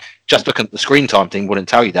 right? But just looking at the screen time thing wouldn't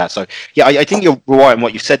tell you that. So yeah, I think you're right in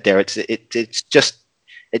what you said there. It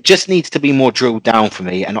just needs to be more drilled down for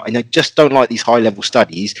me, and I just don't like these high level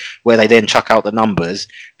studies where they then chuck out the numbers,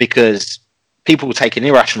 because people will take an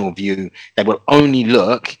irrational view. They will only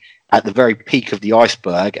look at the very peak of the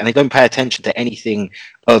iceberg, and they don't pay attention to anything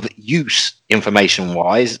of use information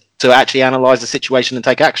wise to actually analyze the situation and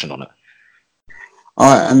take action on it.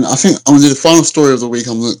 All right, and I think I'm gonna do the final story of the week.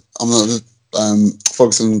 I'm gonna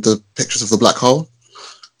focus on the pictures of the black hole.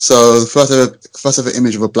 So the first ever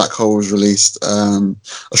image of a black hole was released.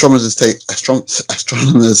 Astronomers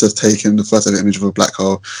have taken the first ever image of a black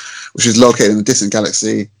hole, which is located in a distant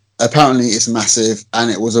galaxy. Apparently, it's massive, and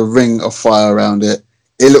it was a ring of fire around it.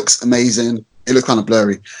 It looks amazing. It looks kind of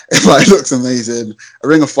blurry, but it looks amazing. A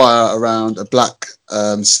ring of fire around a black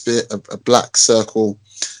sphere, a black circle.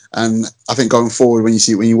 And I think going forward, when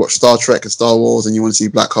you watch Star Trek and Star Wars, and you want to see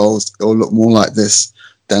black holes, it will look more like this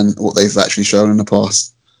than what they've actually shown in the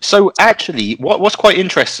past. So actually, what's quite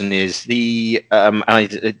interesting is I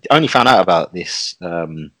only found out about this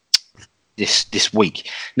this week.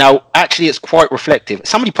 Now, actually, it's quite reflective.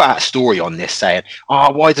 Somebody put out a story on this saying,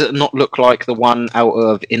 why does it not look like the one out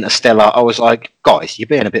of Interstellar? I was like, guys, you're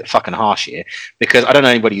being a bit fucking harsh here, because I don't know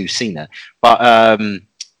anybody who's seen it. But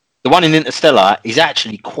the one in Interstellar is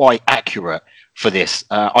actually quite accurate for this.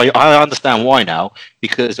 I understand why now,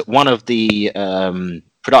 because one of the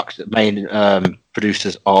main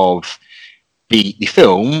producers of the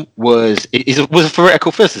film was a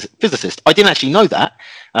theoretical physicist. I didn't actually know that.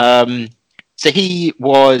 So he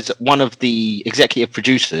was one of the executive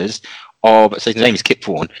producers of, so his name is Kip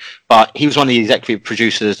Thorne, but he was one of the executive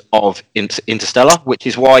producers of Interstellar, which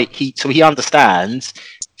is why he understands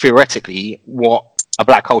theoretically what a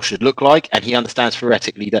black hole should look like, and he understands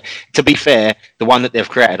theoretically that, to be fair, the one that they've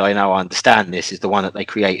created, I now understand this, is the one that they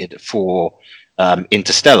created for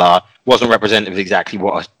Interstellar, wasn't representative of exactly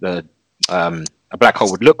what a black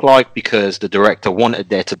hole would look like, because the director wanted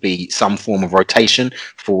there to be some form of rotation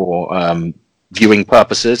for viewing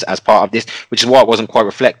purposes as part of this, which is why it wasn't quite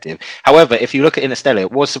reflective. However, if you look at Interstellar, it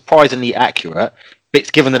was surprisingly accurate,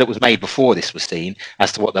 given that it was made before this was seen,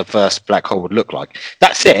 as to what the first black hole would look like.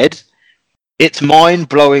 That said, it's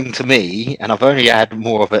mind-blowing to me, and I've only had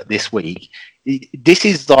more of it this week. This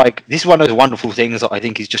is one of those wonderful things that I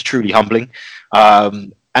think is just truly humbling,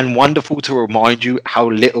 and wonderful to remind you how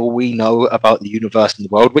little we know about the universe and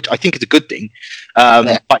the world, which I think is a good thing.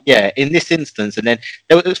 But yeah, in this instance, and then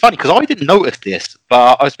it was funny because I didn't notice this,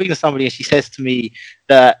 but I was speaking to somebody and she says to me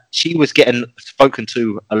that she was getting spoken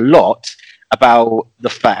to a lot about the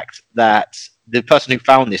fact that the person who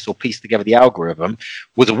found this or pieced together the algorithm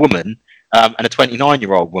was a woman, and a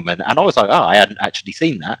 29-year-old woman. And I was like, I hadn't actually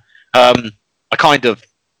seen that.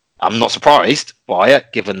 I'm not surprised by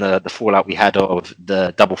it, given the fallout we had of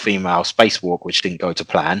the double female spacewalk, which didn't go to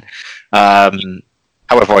plan.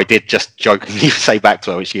 However, I did just jokingly say back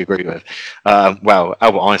to her, which she agreed with. Well,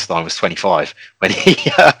 Albert Einstein was 25 when he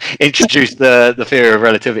introduced the theory of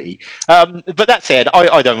relativity. But that said,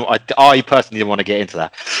 I personally didn't want to get into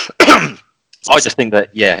that. I just think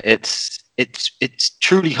that, yeah, it's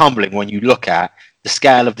truly humbling when you look at the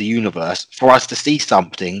scale of the universe for us to see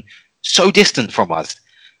something so distant from us.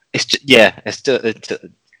 It's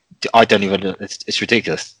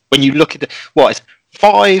ridiculous when you look at it's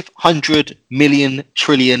 500 million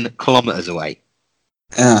trillion kilometers away.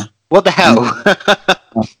 Yeah. What the hell?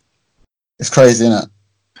 It's crazy, isn't it?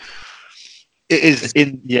 It is.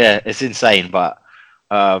 It's insane, but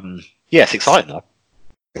it's exciting though.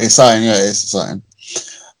 Exciting, yeah, it's exciting.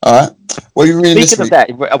 All right. What are you reading this Speaking of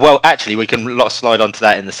week? that, well, actually, we can slide onto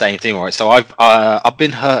that in the same thing, right? So I've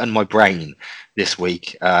been hurting my brain this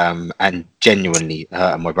week, and genuinely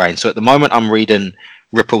hurting my brain. So at the moment, I'm reading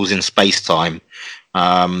Ripples in Space Time.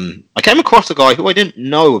 I came across a guy who I didn't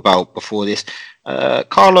know about before this,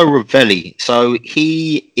 Carlo Rovelli. So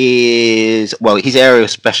he is, well, his area of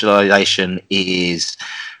specialization is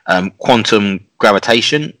quantum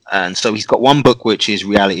gravitation, and so he's got one book which is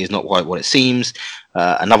Reality is Not Quite What It Seems.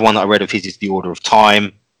 Another one that I read of his is The Order of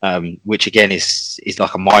Time, which again is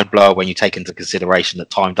like a mind blower when you take into consideration that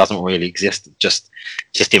time doesn't really exist, just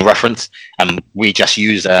in reference, and we just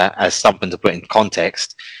use as something to put in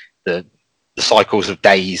context the cycles of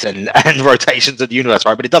days and rotations of the universe,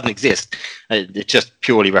 right? But it doesn't exist. It's just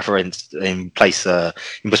purely referenced in place, in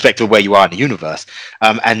perspective of where you are in the universe.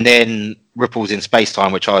 And then Ripples in Space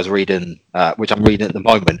Time, which I was reading, which I'm reading at the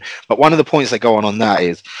moment. But one of the points that go on that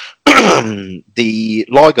is the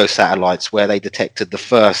LIGO satellites, where they detected the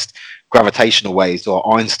first gravitational waves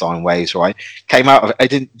or Einstein waves, right? Came out of,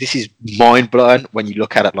 this is mind blowing when you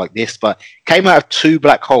look at it like this, but came out of two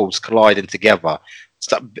black holes colliding together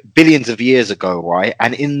billions of years ago, right?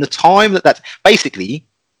 And in the time that's basically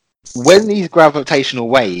when these gravitational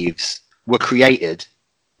waves were created,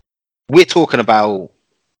 we're talking about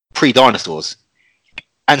pre-dinosaurs.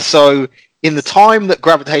 And so in the time that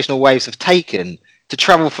gravitational waves have taken to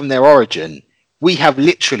travel from their origin, we have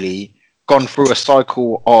literally gone through a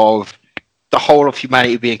cycle of the whole of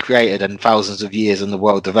humanity being created and thousands of years in the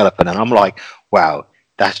world developing. And I'm like, wow,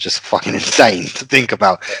 that's just fucking insane to think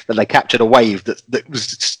about, that they captured a wave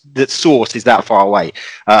that source is that far away.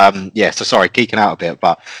 So sorry, geeking out a bit,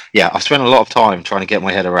 but yeah, I've spent a lot of time trying to get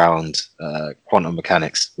my head around quantum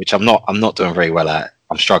mechanics, which I'm not doing very well at.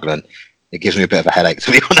 I'm struggling. It gives me a bit of a headache,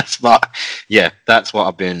 to be honest. But yeah, that's what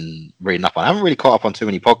I've been reading up on. I haven't really caught up on too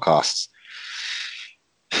many podcasts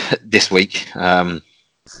this week. I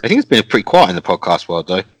think it's been pretty quiet in the podcast world,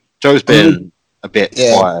 though. Joe's been a bit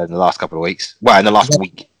quiet in the last couple of weeks. Well, in the last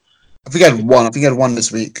week. I think I had one. I think I had one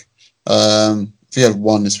this week. I think I had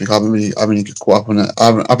one this week. I haven't really caught up on it.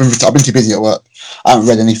 I've been too busy at work. I haven't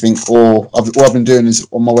read anything. All I've been doing is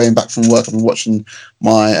on my way back from work, I've been watching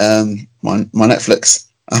my my Netflix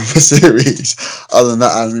series. Other than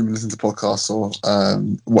that, I haven't even listened to podcasts or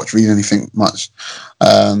read anything much.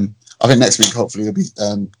 I think next week, hopefully, it'll be.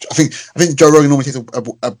 I think Joe Rogan normally takes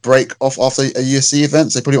a break off after a UFC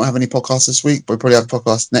event, so he probably won't have any podcasts this week, but we probably have a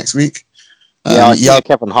podcast next week. I think the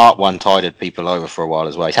Kevin Hart one tided people over for a while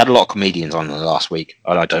as well. He's had a lot of comedians on the last week,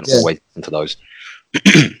 and I don't always listen to those.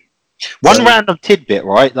 One random tidbit,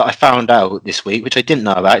 right, that I found out this week, which I didn't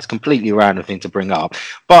know about. It's a completely random thing to bring up,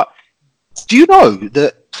 but do you know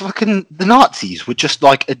that fucking the Nazis were just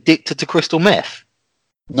like addicted to crystal meth?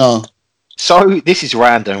 No. So this is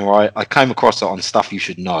random, right? I came across it on Stuff You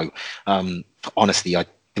Should Know. Honestly,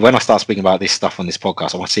 when I start speaking about this stuff on this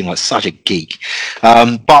podcast, I want to seem like such a geek.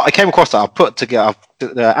 But I came across that.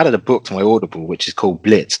 I've added a book to my Audible, which is called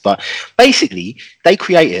Blitz. But basically, they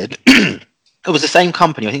created. It was the same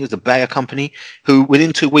company. I think it was the Bayer company, who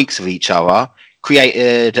within 2 weeks of each other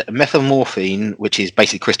created methylmorphine, which is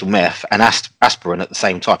basically crystal meth, and aspirin at the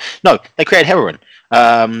same time. No, they created heroin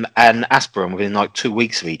and aspirin within like 2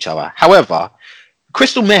 weeks of each other. However,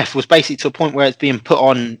 crystal meth was basically to a point where it's being put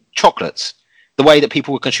on chocolates, the way that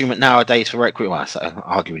people would consume it nowadays for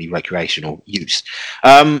arguably recreational use.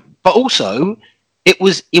 But also, it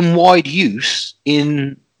was in wide use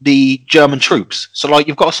in the German troops. So, like,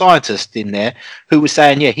 you've got a scientist in there who was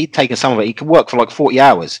saying, yeah, he'd taken some of it. He could work for like 40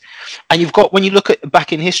 hours. And you've got, when you look at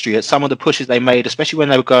back in history at some of the pushes they made, especially when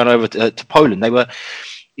they were going over to Poland,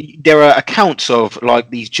 there are accounts of like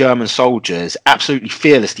these German soldiers absolutely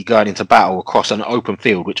fearlessly going into battle across an open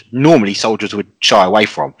field, which normally soldiers would shy away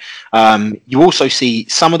from. You also see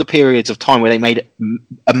some of the periods of time where they made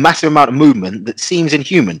a massive amount of movement that seems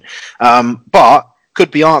inhuman, but could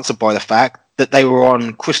be answered by the fact that they were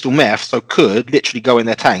on crystal meth, so could literally go in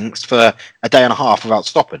their tanks for a day and a half without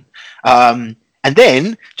stopping. And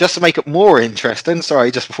then, just to make it more interesting,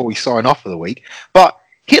 sorry, just before we sign off for the week, but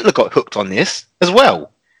Hitler got hooked on this as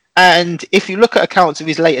well. And if you look at accounts of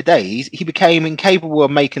his later days, he became incapable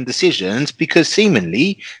of making decisions because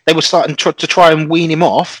seemingly they were starting to try and wean him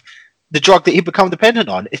off the drug that he'd become dependent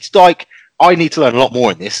on. It's like, I need to learn a lot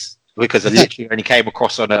more in this because I literally only came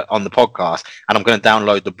across on the podcast, and I'm going to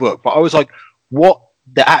download the book. But I was like, what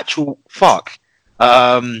the actual fuck?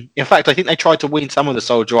 In fact, I think they tried to wean some of the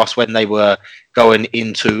soldiers off when they were going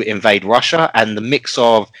in to invade Russia, and the mix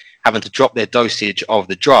of having to drop their dosage of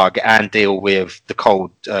the drug and deal with the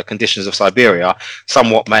cold conditions of Siberia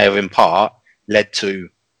somewhat may have in part led to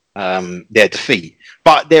their defeat.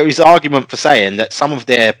 But there is argument for saying that some of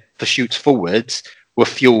their pursuits forwards were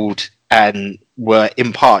fueled and were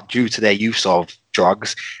in part due to their use of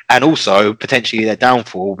drugs, and also potentially their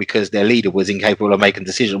downfall because their leader was incapable of making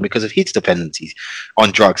decisions because of his dependencies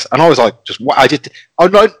on drugs. And I was like, just what?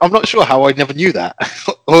 I'm not sure how I never knew that,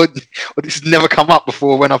 or this has never come up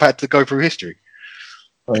before when I've had to go through history.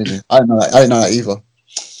 Crazy. I didn't know that either.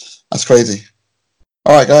 That's crazy.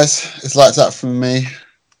 All right, guys, it's lights out from me.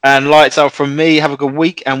 And lights out from me. Have a good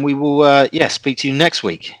week, and we will speak to you next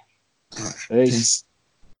week. All right, Peace. peace.